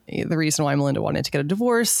the reason why Melinda wanted to get a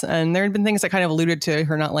divorce. And there had been things that kind of alluded to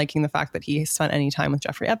her not liking the fact that he spent any time with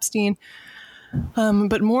Jeffrey Epstein.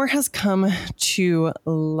 But more has come to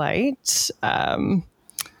light.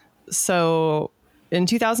 So in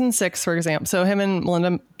 2006, for example, so him and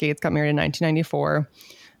Melinda Gates got married in 1994.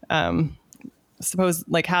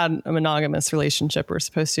 Had a monogamous relationship, we're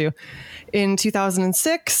supposed to. In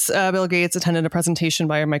 2006, Bill Gates attended a presentation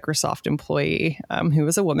by a Microsoft employee who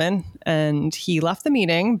was a woman, and he left the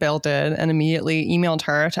meeting, Bill did, and immediately emailed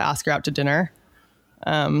her to ask her out to dinner,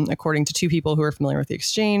 according to two people who were familiar with the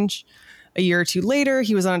exchange. A year or two later,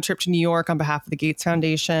 he was on a trip to New York on behalf of the Gates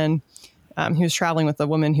Foundation. He was traveling with a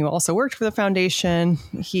woman who also worked for the foundation.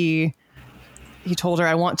 He told her,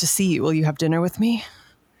 "I want to see you. Will you have dinner with me?"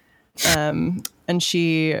 And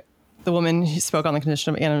the woman who spoke on the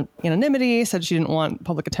condition of anonymity, said she didn't want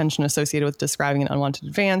public attention associated with describing an unwanted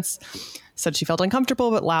advance, said she felt uncomfortable,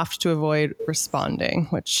 but laughed to avoid responding,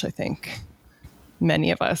 which I think many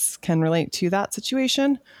of us can relate to that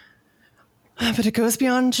situation. But it goes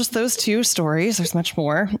beyond just those two stories. There's much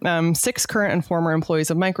more. 6 current and former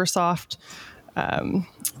employees of Microsoft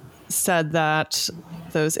said that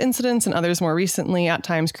those incidents and others more recently at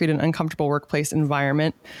times created an uncomfortable workplace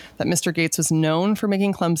environment, that Mr. Gates was known for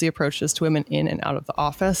making clumsy approaches to women in and out of the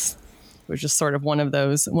office, which is sort of one of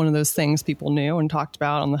those things people knew and talked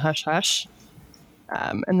about on the hush hush.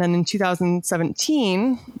 And then in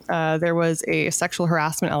 2017, there was a sexual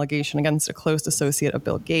harassment allegation against a close associate of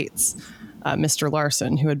Bill Gates, Mr.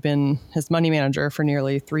 Larson, who had been his money manager for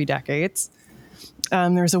nearly 3 decades.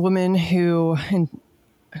 There was a woman who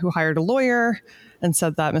hired a lawyer and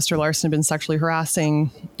said that Mr. Larson had been sexually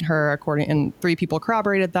harassing her, and 3 people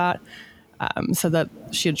corroborated that. Said that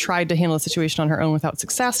she had tried to handle the situation on her own without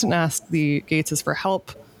success and asked the Gateses for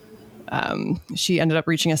help. She ended up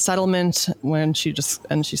reaching a settlement when she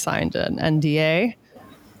signed an NDA.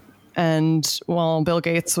 And while Bill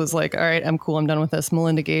Gates was like, "All right, I'm cool, I'm done with this,"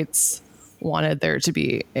 Melinda Gates wanted there to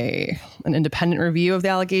be an independent review of the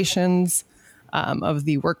allegations, of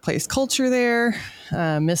the workplace culture there.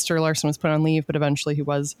 Mr. Larson was put on leave, but eventually he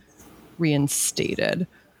was reinstated.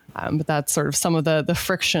 But that's sort of some of the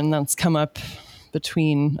friction that's come up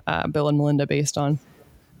between Bill and Melinda based on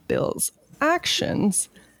Bill's actions.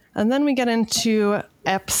 And then we get into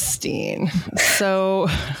Epstein. So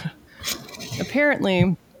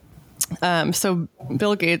apparently, so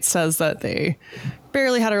Bill Gates says that they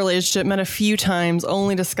barely had a relationship, met a few times,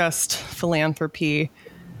 only discussed philanthropy.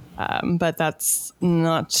 But that's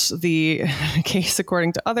not the case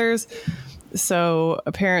according to others. So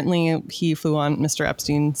apparently he flew on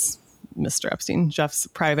Jeff's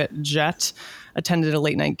private jet, attended a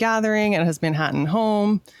late night gathering at his Manhattan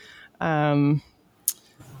home.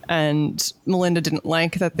 And Melinda didn't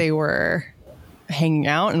like that they were hanging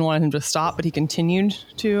out and wanted him to stop, but he continued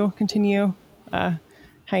to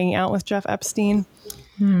hanging out with Jeff Epstein.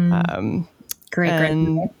 Great.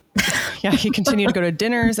 Yeah, he continued to go to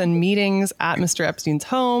dinners and meetings at Mr. Epstein's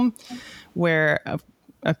home, where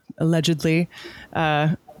allegedly,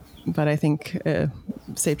 but I think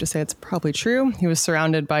safe to say it's probably true, he was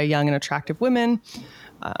surrounded by young and attractive women.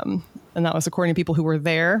 And that was according to people who were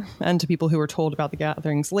there and to people who were told about the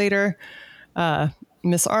gatherings later.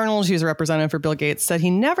 Miss Arnold, she was a representative for Bill Gates, said he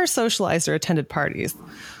never socialized or attended parties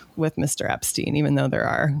with Mr. Epstein, even though there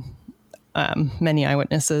are many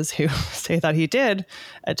eyewitnesses who say that he did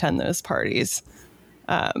attend those parties.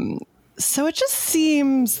 So it just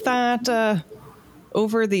seems that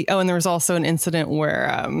and there was also an incident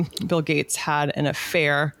where Bill Gates had an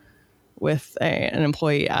affair with an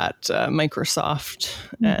employee at Microsoft,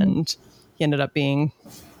 and he ended up being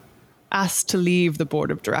asked to leave the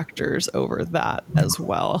board of directors over that as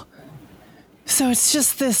well. So it's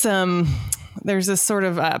just this, there's this sort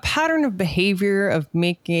of pattern of behavior of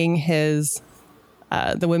making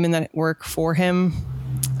the women that work for him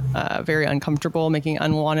very uncomfortable, making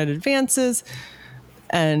unwanted advances,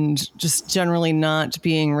 and just generally not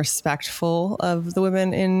being respectful of the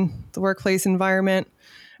women in the workplace environment.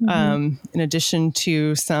 In addition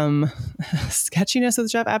to some sketchiness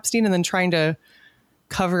with Jeff Epstein, and then trying to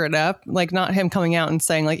cover it up, like not him coming out and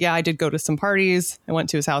saying like, yeah, I did go to some parties. I went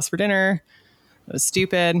to his house for dinner. It was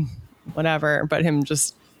stupid, whatever. But him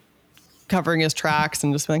just covering his tracks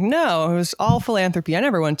and just being like, no, it was all philanthropy. I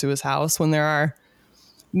never went to his house, when there are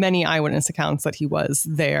many eyewitness accounts that he was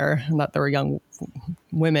there and that there were young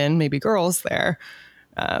women, maybe girls there.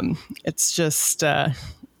 It's just,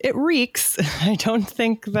 it reeks. I don't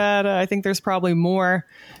think that, I think there's probably more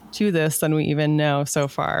to this than we even know so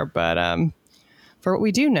far. But for what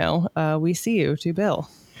we do know, we see you to Bill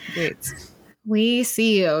Gates. We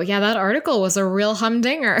see you. Yeah, that article was a real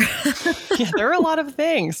humdinger. Yeah, there are a lot of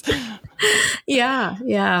things. Yeah.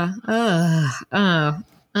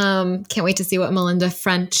 Can't wait to see what Melinda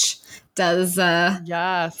French does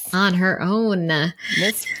yes, on her own.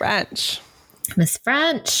 Miss French.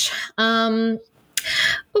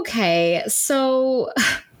 Okay, so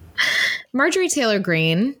Marjorie Taylor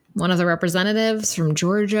Greene, one of the representatives from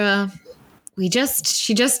Georgia,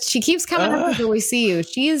 she keeps coming up until we see you.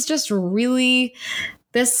 She is just really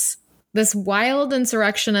this wild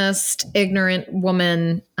insurrectionist, ignorant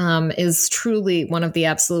woman is truly one of the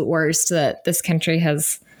absolute worst that this country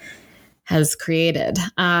has created.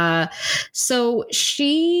 So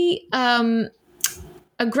she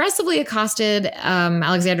aggressively accosted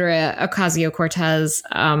Alexandria Ocasio-Cortez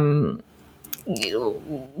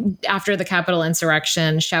after the Capitol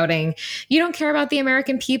insurrection, shouting, "You don't care about the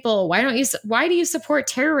American people. Why do you support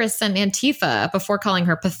terrorists and Antifa?" before calling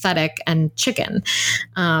her pathetic and chicken.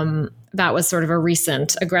 That was sort of a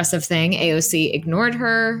recent aggressive thing. AOC ignored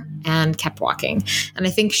her and kept walking. And I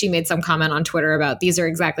think she made some comment on Twitter about, these are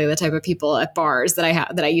exactly the type of people at bars that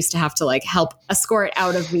I used to have to like help escort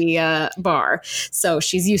out of the bar. So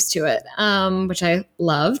she's used to it, which I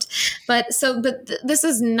loved. But this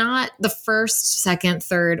is not the first, second,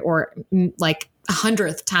 third, or like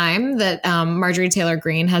 100th time that Marjorie Taylor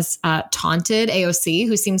Greene has taunted AOC,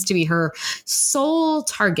 who seems to be her sole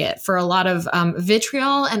target for a lot of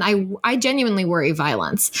vitriol, and I genuinely worry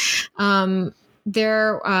violence. CNN's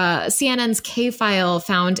K-File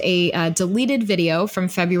found a deleted video from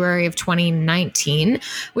February of 2019,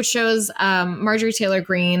 which shows Marjorie Taylor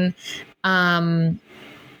Greene,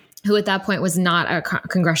 who at that point was not a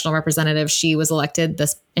congressional representative. She was elected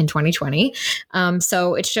in 2020.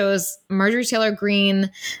 So it shows Marjorie Taylor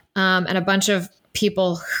Greene and a bunch of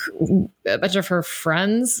people, a bunch of her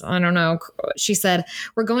friends. I don't know. She said,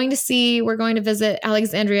 we're going to visit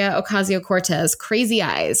Alexandria Ocasio-Cortez. Crazy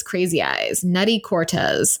eyes, nutty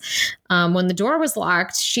Cortez. When the door was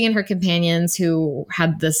locked, she and her companions who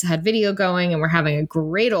had video going and were having a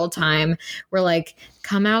great old time were like,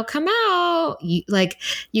 come out.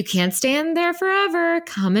 You can't stand there forever.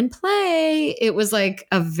 Come and play. It was like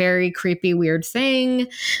a very creepy, weird thing.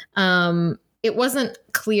 It wasn't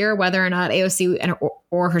clear whether or not AOC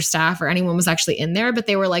or her staff or anyone was actually in there, but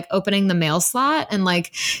they were like opening the mail slot and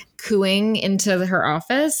like cooing into her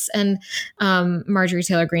office. And Marjorie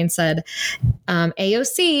Taylor Greene said,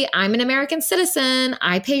 AOC, I'm an American citizen.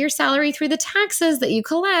 I pay your salary through the taxes that you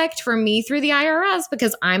collect from me through the IRS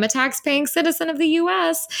because I'm a tax-paying citizen of the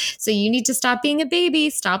US. So you need to stop being a baby,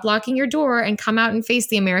 stop locking your door, and come out and face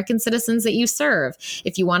the American citizens that you serve.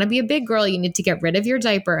 If you want to be a big girl, you need to get rid of your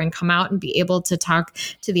diaper and come out and be able to talk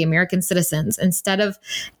to the American citizens instead of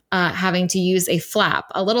having to use a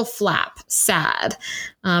little flap. Sad.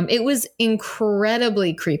 It was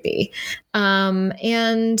incredibly creepy.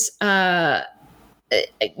 And as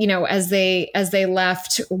they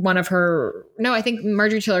left, I think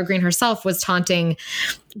Marjorie Taylor Greene herself was taunting,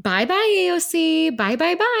 bye bye AOC, bye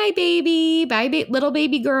bye bye baby, bye little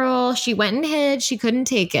baby girl. She went and hid. She couldn't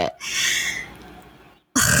take it.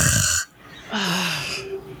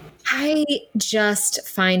 I just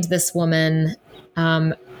find this woman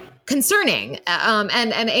concerning.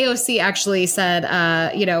 And AOC actually said,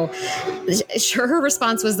 her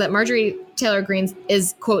response was that Marjorie Taylor Greene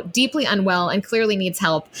is, quote, deeply unwell and clearly needs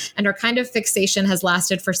help. And her kind of fixation has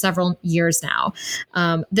lasted for several years now.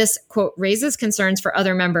 This, quote, raises concerns for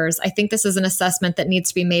other members. I think this is an assessment that needs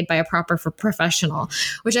to be made by a proper professional,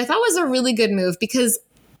 which I thought was a really good move because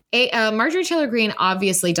Marjorie Taylor Greene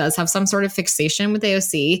obviously does have some sort of fixation with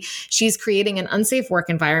AOC. She's creating an unsafe work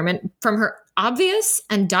environment from her obvious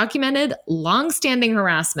and documented long-standing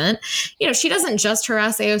harassment. She doesn't just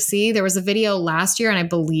harass AOC. There was a video last year, and I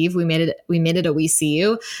believe we made it a We See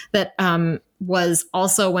You, that was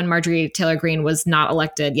also when Marjorie Taylor Greene was not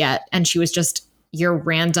elected yet, and she was just your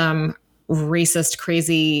random racist,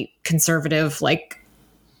 crazy, conservative, like,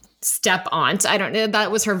 step on. So I don't know.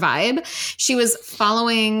 That was her vibe. She was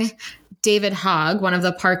following David Hogg, one of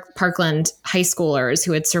the Parkland high schoolers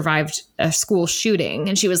who had survived a school shooting.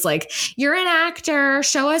 And she was like, you're an actor.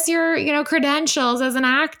 Show us your, credentials as an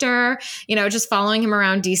actor, just following him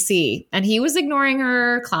around DC. And he was ignoring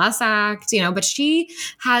her, class act, but she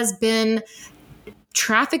has been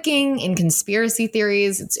trafficking in conspiracy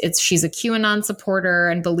theories. She's a QAnon supporter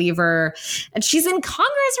and believer, and she's in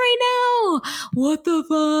Congress right now. What the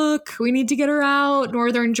fuck? We need to get her out.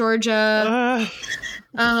 Northern Georgia.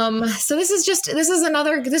 So this is just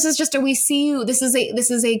a We See You. This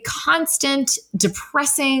is a constant,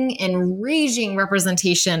 depressing, enraging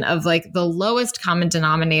representation of like the lowest common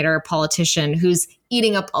denominator politician who's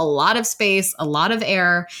eating up a lot of space, a lot of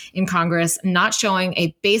air in Congress, not showing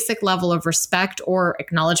a basic level of respect or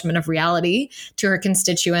acknowledgement of reality to her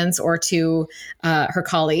constituents or to her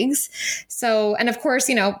colleagues. So, and of course,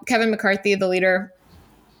 Kevin McCarthy, the leader,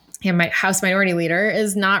 House Minority Leader,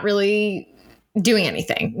 is not really doing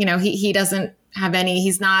anything. He doesn't have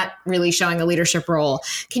he's not really showing a leadership role.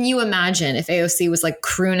 Can you imagine if AOC was like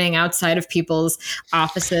crooning outside of people's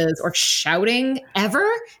offices or shouting ever?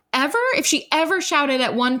 If she ever shouted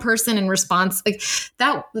at one person in response, like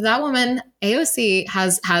that woman, AOC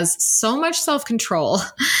has so much self-control.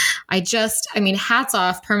 Hats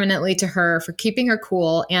off permanently to her for keeping her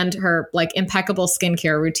cool and her like impeccable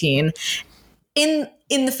skincare routine in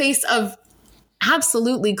the face of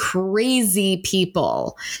absolutely crazy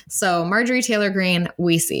people. So Marjorie Taylor Greene,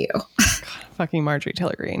 we see you. Fucking Marjorie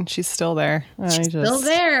Taylor Greene. She's still there. Still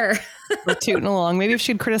there. We're tooting along. Maybe if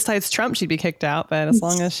she'd criticized Trump, she'd be kicked out. But as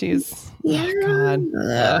long as she's...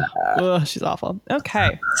 Oh, God. She's awful.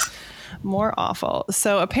 Okay. More awful.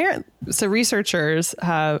 So researchers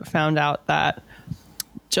have found out that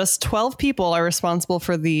just 12 people are responsible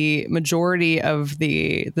for the majority of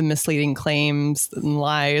the misleading claims and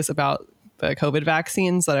lies about the COVID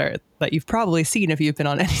vaccines that you've probably seen if you've been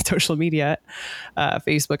on any social media,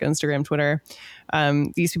 Facebook, Instagram, Twitter.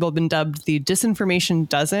 These people have been dubbed the Disinformation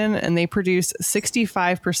Dozen, and they produce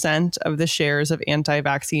 65% of the shares of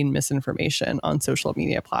anti-vaccine misinformation on social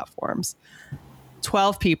media platforms.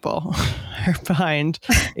 12 people are behind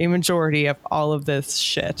a majority of all of this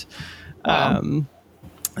shit. Wow.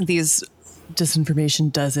 These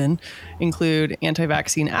Disinformation Dozen include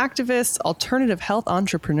anti-vaccine activists, alternative health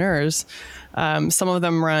entrepreneurs. Some of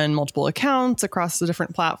them run multiple accounts across the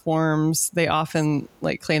different platforms. They often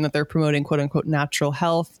claim that they're promoting quote unquote natural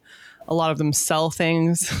health. A lot of them sell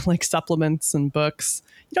things like supplements and books.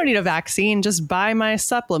 You don't need a vaccine, just buy my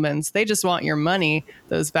supplements. They just want your money,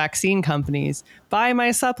 those vaccine companies. Buy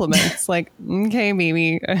my supplements. Okay,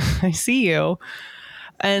 baby, I see you.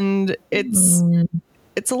 And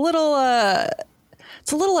it's a little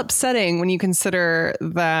upsetting when you consider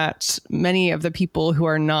that many of the people who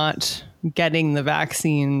are not getting the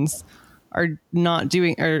vaccines are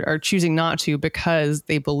choosing not to because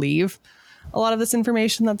they believe a lot of this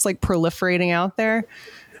information that's like proliferating out there.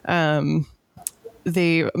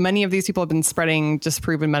 Many of these people have been spreading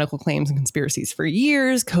disproven medical claims and conspiracies for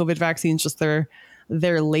years. COVID vaccines, just their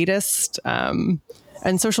latest, and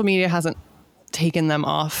social media hasn't taken them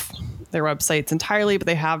off their websites entirely, but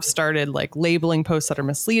they have started like labeling posts that are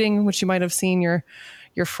misleading, which you might have seen your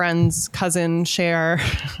friend's cousin share.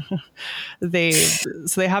 They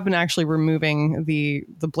have been actually removing the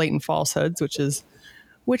blatant falsehoods, which is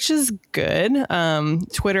good.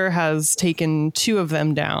 Twitter has taken 2 of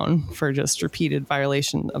them down for just repeated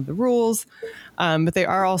violation of the rules. But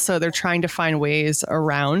they're trying to find ways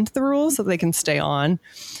around the rules so they can stay on.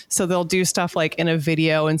 So they'll do stuff like in a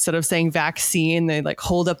video, instead of saying vaccine, they like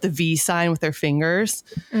hold up the V sign with their fingers.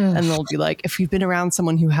 And they'll be like, if you've been around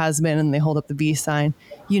someone who has been, and they hold up the V sign,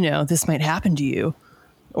 this might happen to you.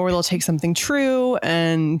 Or they'll take something true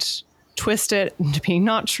and twist it into being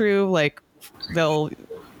not true. Like they'll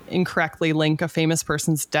incorrectly link a famous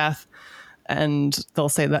person's death, and they'll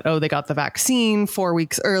say that, they got the vaccine 4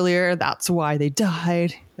 weeks earlier, that's why they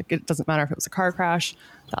died. Like, it doesn't matter if it was a car crash,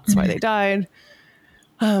 that's why they died.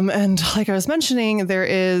 And like I was mentioning, there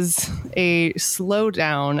is a huge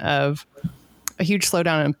slowdown of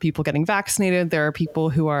people getting vaccinated. There are people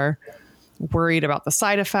who are worried about the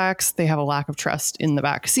side effects. They have a lack of trust in the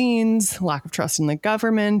vaccines, lack of trust in the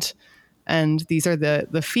government. And these are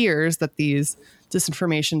the fears that these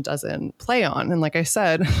disinformation doesn't play on. And like I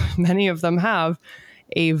said, many of them have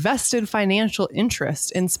a vested financial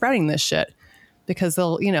interest in spreading this shit, because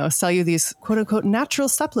they'll, sell you these quote unquote natural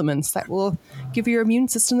supplements that will give your immune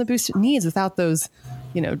system the boost it needs without those,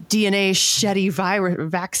 DNA shedding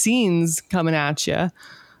virus vaccines coming at you.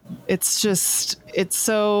 It's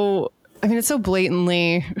so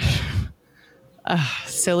blatantly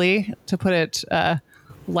silly, to put it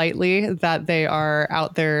lightly, that they are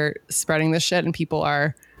out there spreading this shit, and people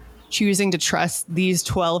are choosing to trust these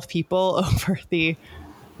 12 people over the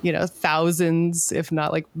thousands, if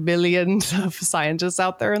not like millions of scientists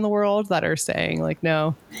out there in the world that are saying like,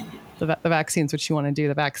 no, the vaccine's what you want to do,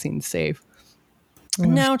 the vaccine's safe.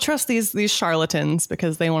 No, trust these charlatans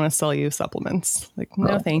because they want to sell you supplements. Like,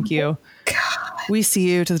 no, thank you. God. We see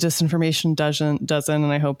you to the disinformation dozen,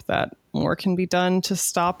 and I hope that more can be done to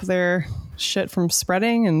stop their shit from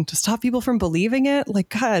spreading and to stop people from believing it. Like,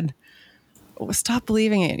 God, stop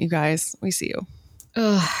believing it, you guys. We see you.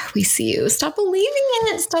 We see you. Stop believing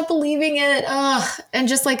it. Stop believing it. And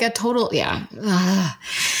just like a total,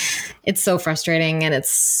 it's so frustrating, and it's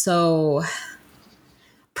so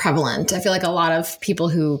prevalent. I feel like a lot of people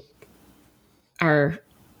who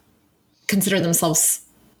consider themselves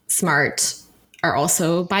smart are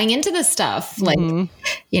also buying into this stuff, like,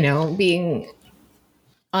 being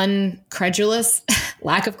uncredulous,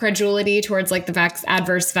 lack of credulity towards like the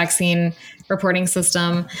adverse vaccine reporting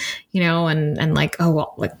system, and like,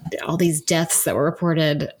 like all these deaths that were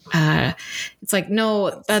reported. It's like,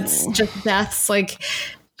 no, that's just deaths. Like,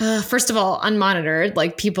 first of all, unmonitored,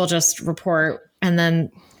 like people just report, and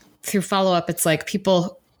then through follow-up, it's like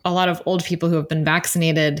a lot of old people who have been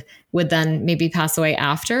vaccinated would then maybe pass away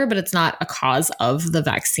after, but it's not a cause of the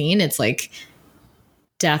vaccine. It's like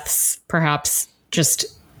deaths, perhaps just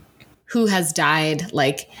who has died,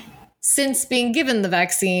 like since being given the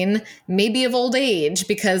vaccine, maybe of old age,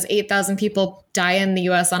 because 8,000 people die in the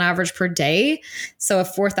US on average per day. So if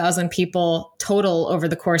 4,000 people total over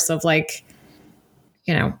the course of like,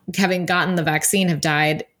 having gotten the vaccine have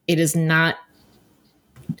died, it is not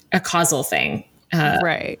a causal thing.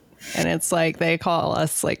 Right. And it's like they call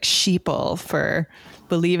us like sheeple for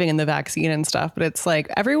believing in the vaccine and stuff, but it's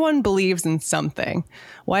like everyone believes in something.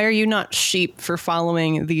 Why are you not sheep for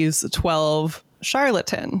following these 12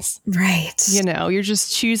 charlatans? Right. You're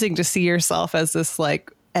just choosing to see yourself as this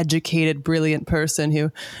like educated, brilliant person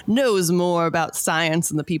who knows more about science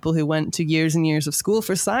than the people who went to years and years of school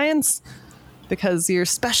for science, because you're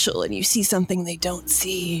special and you see something they don't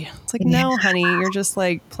see. It's like, no, honey, you're just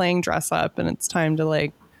like playing dress up, and it's time to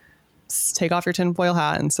like take off your tinfoil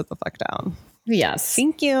hat and sit the fuck down. Yes.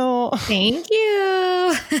 Thank you. Thank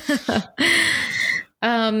you.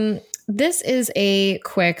 This is a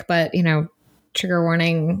quick, but, trigger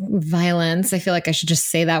warning, violence. I feel like I should just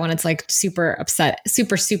say that when it's like super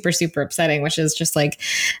upsetting, which is just like,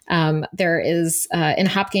 there is, in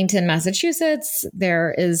Hopkinton, Massachusetts,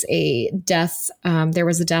 there is a death. There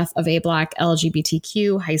was a death of a Black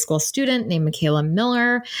LGBTQ high school student named Michaela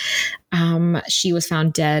Miller. She was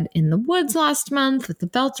found dead in the woods last month with a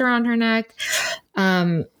belt around her neck.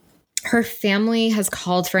 Her family has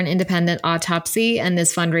called for an independent autopsy and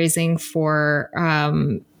is fundraising for,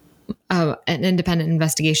 an independent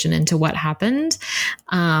investigation into what happened,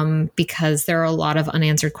 because there are a lot of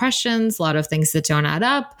unanswered questions, a lot of things that don't add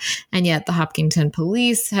up, and yet the Hopkinton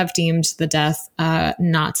police have deemed the death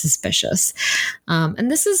not suspicious. And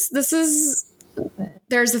this is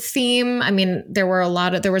there's a theme. I mean, there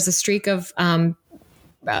was a streak of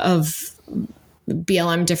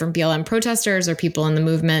different BLM protesters or people in the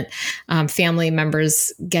movement, family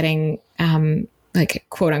members getting like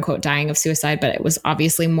quote unquote dying of suicide, but it was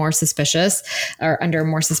obviously more suspicious or under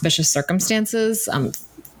more suspicious circumstances.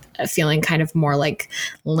 Feeling kind of more like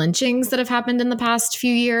lynchings that have happened in the past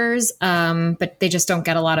few years, but they just don't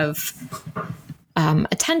get a lot of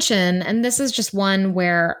attention. And this is just one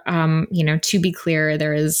where, to be clear,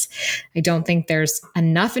 I don't think there's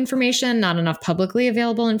enough information, not enough publicly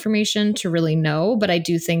available information to really know. But I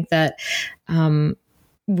do think that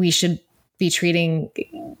we should be treating,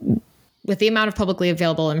 with the amount of publicly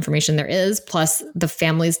available information there is, plus the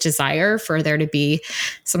family's desire for there to be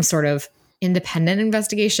some sort of independent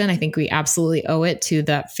investigation, I think we absolutely owe it to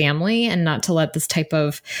that family and not to let this type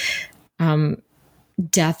of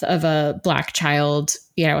death of a Black child,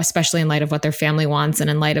 especially in light of what their family wants and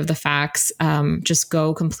in light of the facts, just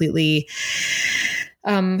go completely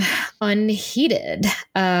unheeded.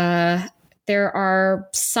 There are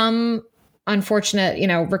some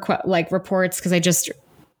unfortunate, reports, because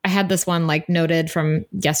I had this one like noted from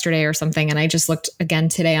yesterday or something, and I just looked again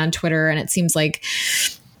today on Twitter, and it seems like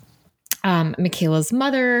Michaela's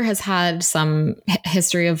mother has had some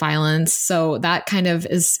history of violence. So that kind of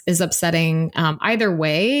is upsetting either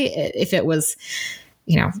way. If it was,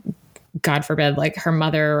 God forbid, like her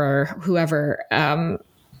mother or whoever,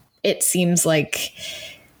 it seems like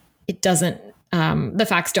it doesn't, the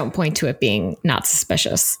facts don't point to it being not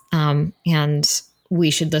suspicious. And we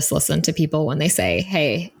should just listen to people when they say,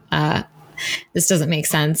 hey, this doesn't make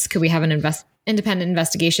sense. Could we have an independent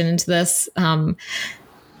investigation into this?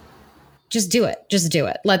 Just do it. Just do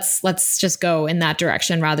it. Let's just go in that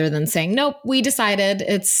direction rather than saying, nope, we decided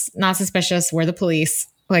it's not suspicious. We're the police.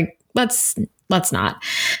 Like, let's not.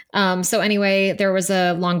 So anyway, there was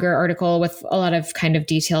a longer article with a lot of kind of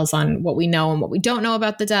details on what we know and what we don't know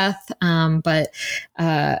about the death. But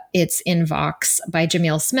it's in Vox by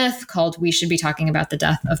Jamil Smith called "We Should Be Talking About the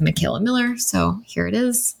Death of Michaela Miller." So here it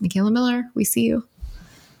is. Michaela Miller, we see you.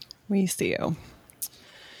 We see you.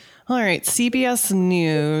 All right, CBS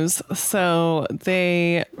News. So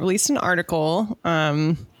they released an article.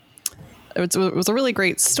 It was a really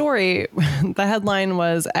great story. The headline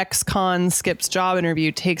was "Ex-con skips job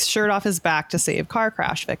interview, takes shirt off his back to save car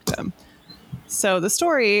crash victim." So the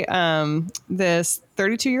story, this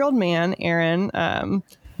 32-year-old man, Aaron,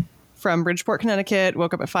 from Bridgeport, Connecticut,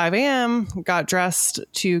 woke up at 5 a.m., got dressed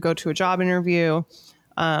to go to a job interview.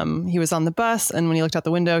 He was on the bus, and when he looked out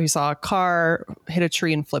the window, he saw a car hit a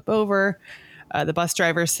tree and flip over. The bus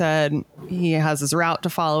driver said he has his route to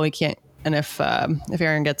follow. He can't, and if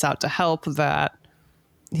Aaron gets out to help, that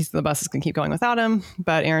the bus is going to keep going without him.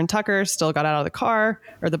 But Aaron Tucker still got out of the car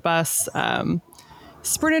or the bus,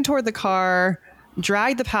 sprinted toward the car,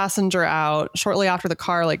 dragged the passenger out. Shortly after, the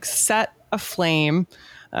car set aflame.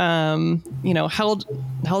 Held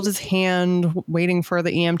his hand, waiting for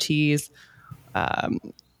the EMTs.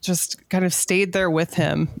 Just kind of stayed there with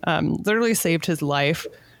him, literally saved his life.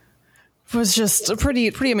 It was just a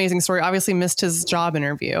pretty amazing story. Obviously missed his job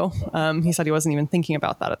interview. He said he wasn't even thinking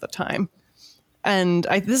about that at the time. And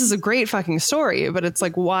this is a great fucking story, but it's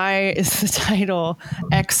like, why is the title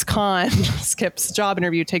 "Ex-con skips job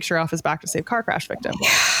interview, takes shirt off his back to save car crash victim"?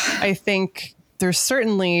 I think there's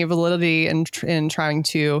certainly validity in trying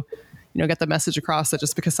to, get the message across that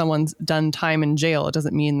just because someone's done time in jail, it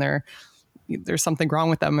doesn't mean there's something wrong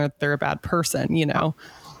with them or they're a bad person,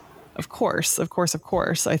 Of course.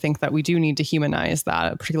 I think that we do need to humanize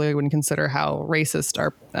that, particularly when you consider how racist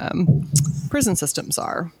our prison systems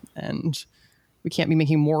are. And we can't be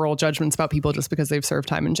making moral judgments about people just because they've served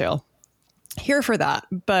time in jail. Here for that.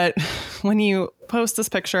 But when you post this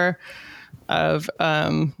picture of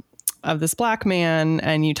this Black man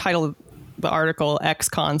and you title the article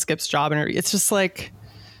 "Ex-con skips job interview," it's just like,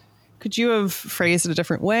 could you have phrased it a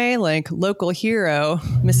different way? Like, local hero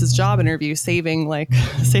misses job interview, saving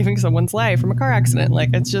someone's life from a car accident. Like,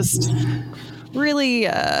 it's just really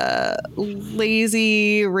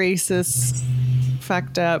lazy, racist,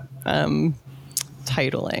 fucked up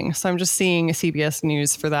titling. So I'm just seeing CBS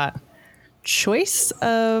News for that choice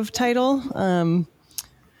of title.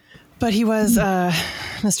 But he was,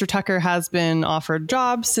 Mr. Tucker has been offered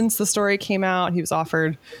jobs since the story came out. He was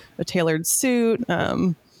offered a tailored suit.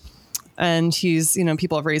 And he's,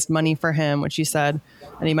 people have raised money for him, which he said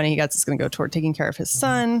Any money he gets is going to go toward taking care of his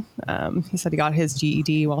son. He said he got his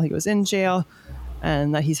GED while he was in jail,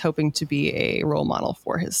 and that he's hoping to be a role model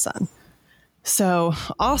for his son. So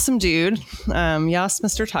awesome, dude. Yes,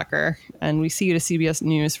 Mr. Tucker. And we see you to CBS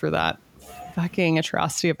News for that fucking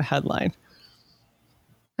atrocity of a headline.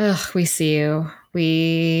 Ugh, we see you.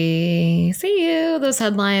 We see you. Those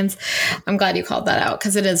headlines. I'm glad you called that out,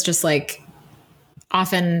 because it is just like,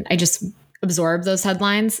 often I just absorb those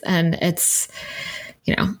headlines, and it's,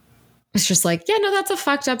 you know, it's just like, yeah, no, that's a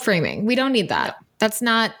fucked up framing. We don't need that. That's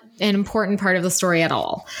not an important part of the story at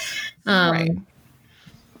all. Right.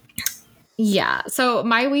 Yeah. So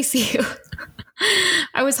my we see you.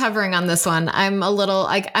 I was hovering on this one. I'm a little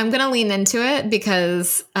like, I'm going to lean into it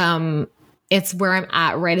because it's where I'm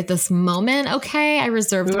at right at this moment. Okay. I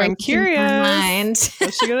reserved the right to change my mind.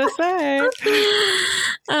 What's she going to say?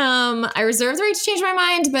 I reserve the right to change my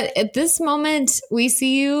mind, but at this moment, we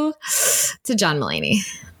see you to John Mulaney.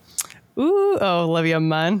 Ooh, oh, Olivia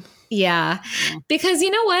Munn. Yeah. Because you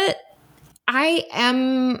know what? I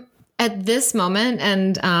am at this moment,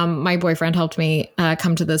 and my boyfriend helped me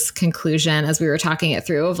come to this conclusion as we were talking it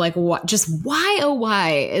through, of like, what, just why, oh,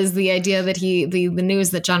 why is the idea that the news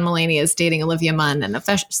that John Mulaney is dating Olivia Munn, and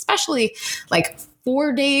especially like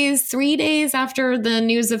 3 days after the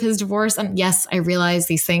news of his divorce. And yes, I realize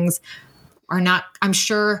these things are not, I'm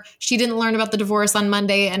sure she didn't learn about the divorce on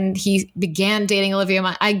Monday and he began dating Olivia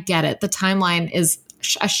Munn. I get it. The timeline is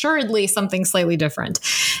assuredly something slightly different.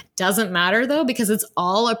 Doesn't matter though, because it's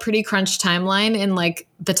all a pretty crunch timeline in like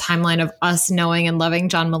the timeline of us knowing and loving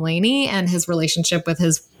John Mulaney and his relationship with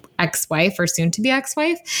his ex-wife or soon to be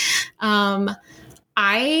ex-wife.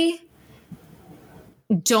 I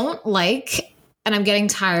don't like, and I'm getting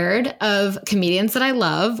tired of comedians that I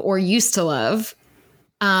love or used to love,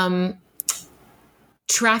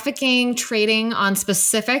 trading on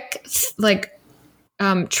specific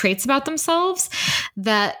traits about themselves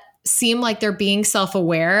that seem like they're being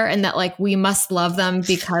self-aware, and that like we must love them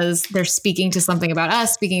because they're speaking to something about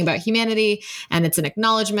us, speaking about humanity, and it's an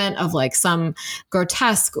acknowledgement of like some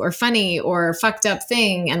grotesque or funny or fucked up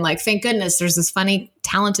thing, and like thank goodness there's this funny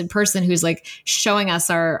talented person who's like showing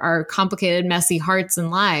us our complicated messy hearts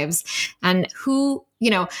and lives. And who,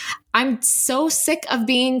 you know, I'm so sick of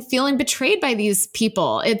feeling betrayed by these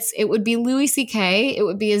people. It would be Louis C.K., it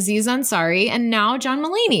would be Aziz Ansari, and now John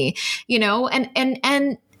Mulaney, you know, and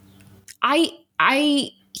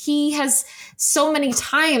he has so many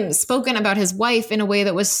times spoken about his wife in a way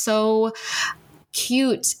that was so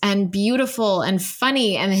cute and beautiful and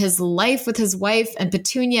funny, and his life with his wife and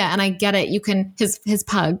Petunia. And I get it. You can, his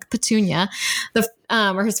pug, Petunia,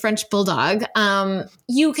 or his French bulldog,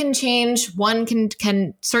 you can change. One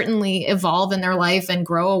can certainly evolve in their life and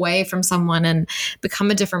grow away from someone and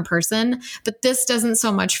become a different person. But this doesn't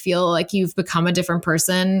so much feel like you've become a different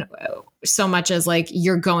person, so much as like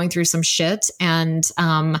you're going through some shit and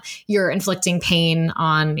you're inflicting pain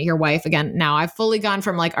on your wife. Again, now I've fully gone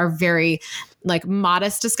from like our very like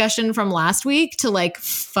modest discussion from last week to like,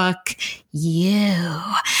 fuck you.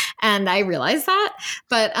 And I realize that,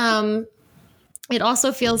 but it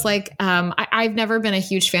also feels like I've never been a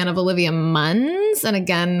huge fan of Olivia Munn's. And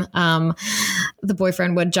again, the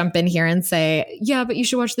boyfriend would jump in here and say, yeah, but you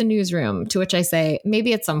should watch The Newsroom, to which I say,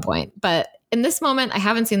 maybe at some point. But in this moment, I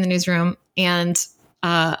haven't seen The Newsroom, and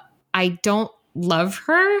I don't love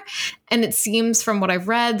her. And it seems from what I've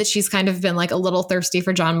read that she's kind of been like a little thirsty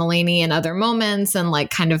for John Mulaney in other moments, and like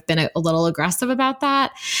kind of been a little aggressive about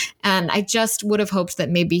that. And I just would have hoped that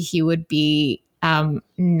maybe he would be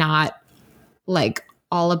not like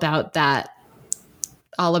all about that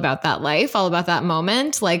life, all about that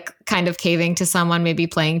moment, like kind of caving to someone, maybe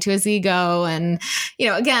playing to his ego. And, you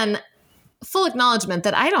know, again, full acknowledgement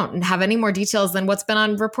that I don't have any more details than what's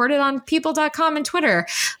been reported on people.com and Twitter.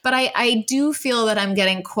 But I do feel that I'm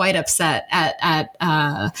getting quite upset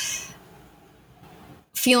at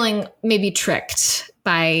feeling maybe tricked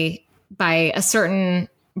by a certain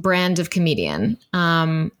brand of comedian,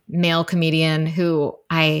 male comedian who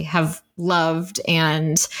I have loved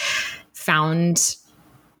and found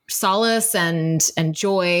solace and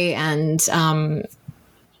joy and,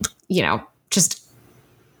 you know, just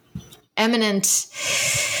eminent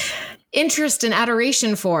interest and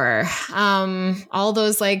adoration for, all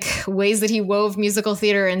those like ways that he wove musical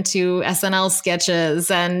theater into SNL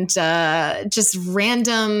sketches and just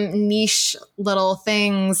random niche little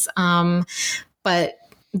things, but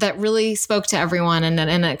that really spoke to everyone,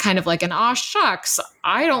 and a kind of like an aw shucks,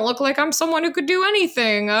 I don't look like I'm someone who could do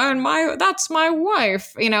anything, and that's my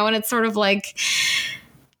wife, you know. And it's sort of like,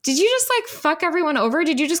 did you just like fuck everyone over?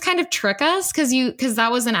 Did you just kind of trick us because that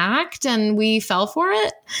was an act and we fell for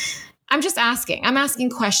it? I'm just asking. I'm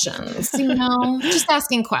asking questions, you know, just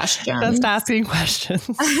asking questions. Just asking questions.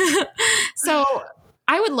 So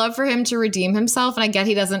I would love for him to redeem himself. And I get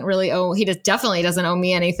he definitely doesn't owe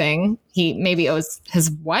me anything. He maybe owes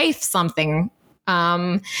his wife something.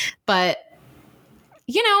 But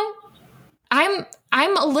you know, I'm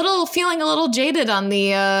feeling a little jaded on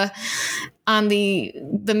the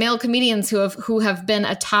male comedians who have been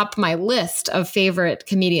atop my list of favorite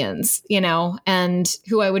comedians, you know, and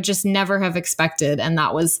who I would just never have expected. And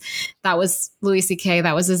that was Louis C.K.,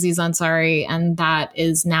 that was Aziz Ansari, and that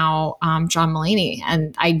is now John Mulaney.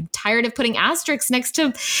 And I'm tired of putting asterisks next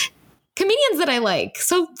to comedians that I like.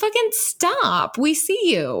 So fucking stop. We see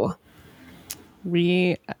you.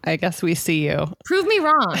 I guess we see you. Prove me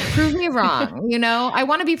wrong. You know, I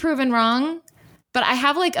want to be proven wrong, but I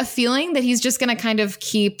have like a feeling that he's just going to kind of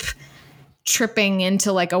keep tripping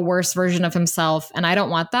into like a worse version of himself. And I don't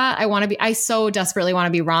want that. I so desperately want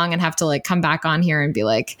to be wrong and have to like come back on here and be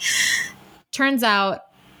like, turns out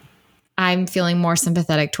I'm feeling more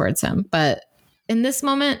sympathetic towards him. But in this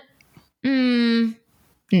moment, no.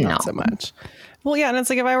 Not so much. Well, yeah. And it's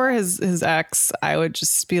like, if I were his ex, I would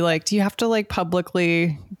just be like, do you have to like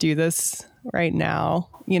publicly do this right now?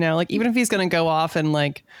 You know, like even if he's going to go off and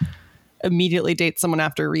like immediately date someone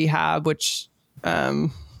after rehab, which I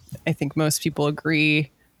think most people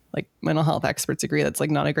agree, like mental health experts agree, that's like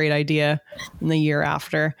not a great idea in the year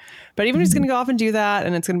after. But even if he's going to go off and do that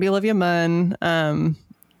and it's going to be Olivia Munn,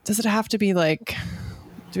 does it have to be like,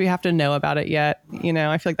 do we have to know about it yet? You know,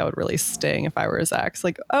 I feel like that would really sting if I were his ex.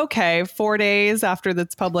 Like, okay, 4 days after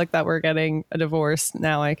it's public that we're getting a divorce,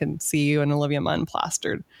 now I can see you and Olivia Munn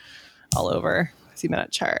plastered all over because you met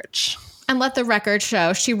at church. And let the record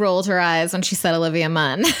show she rolled her eyes when she said Olivia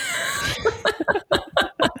Munn.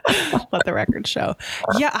 Let the record show.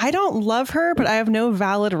 Yeah, I don't love her, but I have no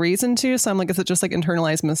valid reason to. So I'm like, is it just like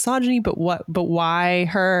internalized misogyny? But why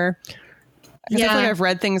her? Yeah. I feel like I've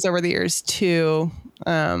read things over the years too.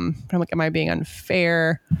 But I'm like, am I being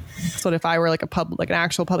unfair? So what if I were like an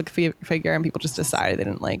actual public figure and people just decided they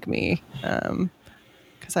didn't like me?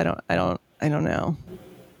 Because I don't know. I don't know.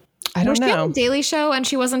 Was she on the Daily Show and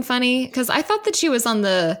she wasn't funny? Because I thought that she was on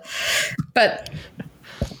but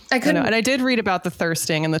I couldn't. And I did read about the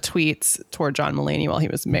thirsting and the tweets toward John Mulaney while he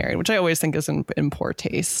was married, which I always think is in poor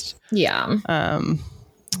taste. Yeah.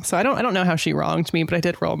 So I don't know how she wronged me, but I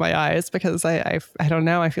did roll my eyes because I don't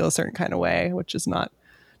know. I feel a certain kind of way, which is not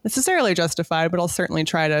necessarily justified, but I'll certainly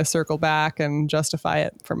try to circle back and justify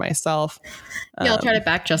it for myself. Yeah, I'll try to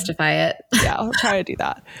back justify it. Yeah, I'll try to do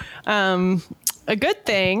that. A good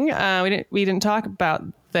thing, we didn't talk about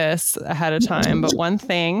this ahead of time, but one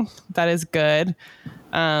thing that is good,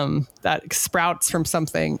 that sprouts from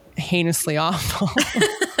something heinously awful.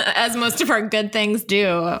 As most of our good things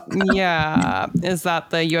do. Yeah, is that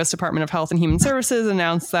the U.S. Department of Health and Human Services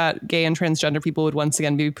announced that gay and transgender people would once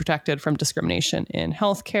again be protected from discrimination in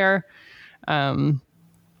healthcare,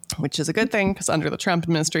 which is a good thing because under the Trump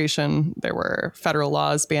administration, there were federal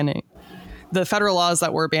laws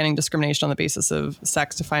that were banning discrimination on the basis of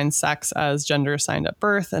sex defined sex as gender assigned at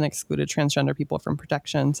birth and excluded transgender people from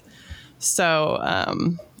protections. So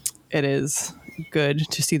it is good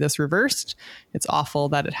to see this reversed. It's awful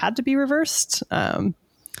that it had to be reversed. And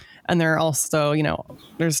there are also,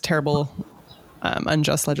 there's terrible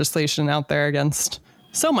unjust legislation out there against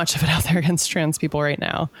trans people right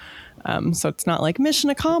now. So it's not like mission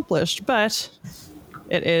accomplished, but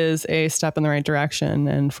it is a step in the right direction.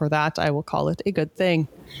 And for that, I will call it a good thing.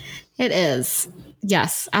 It is.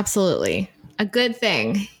 Yes, absolutely. A good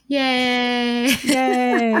thing. Yay.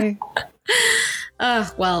 Yay.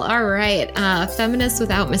 Well, all right. Feminists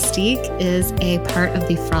Without Mystique is a part of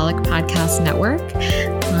the Frolic Podcast Network.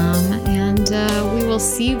 And we will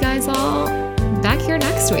see you guys all back here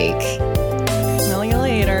next week.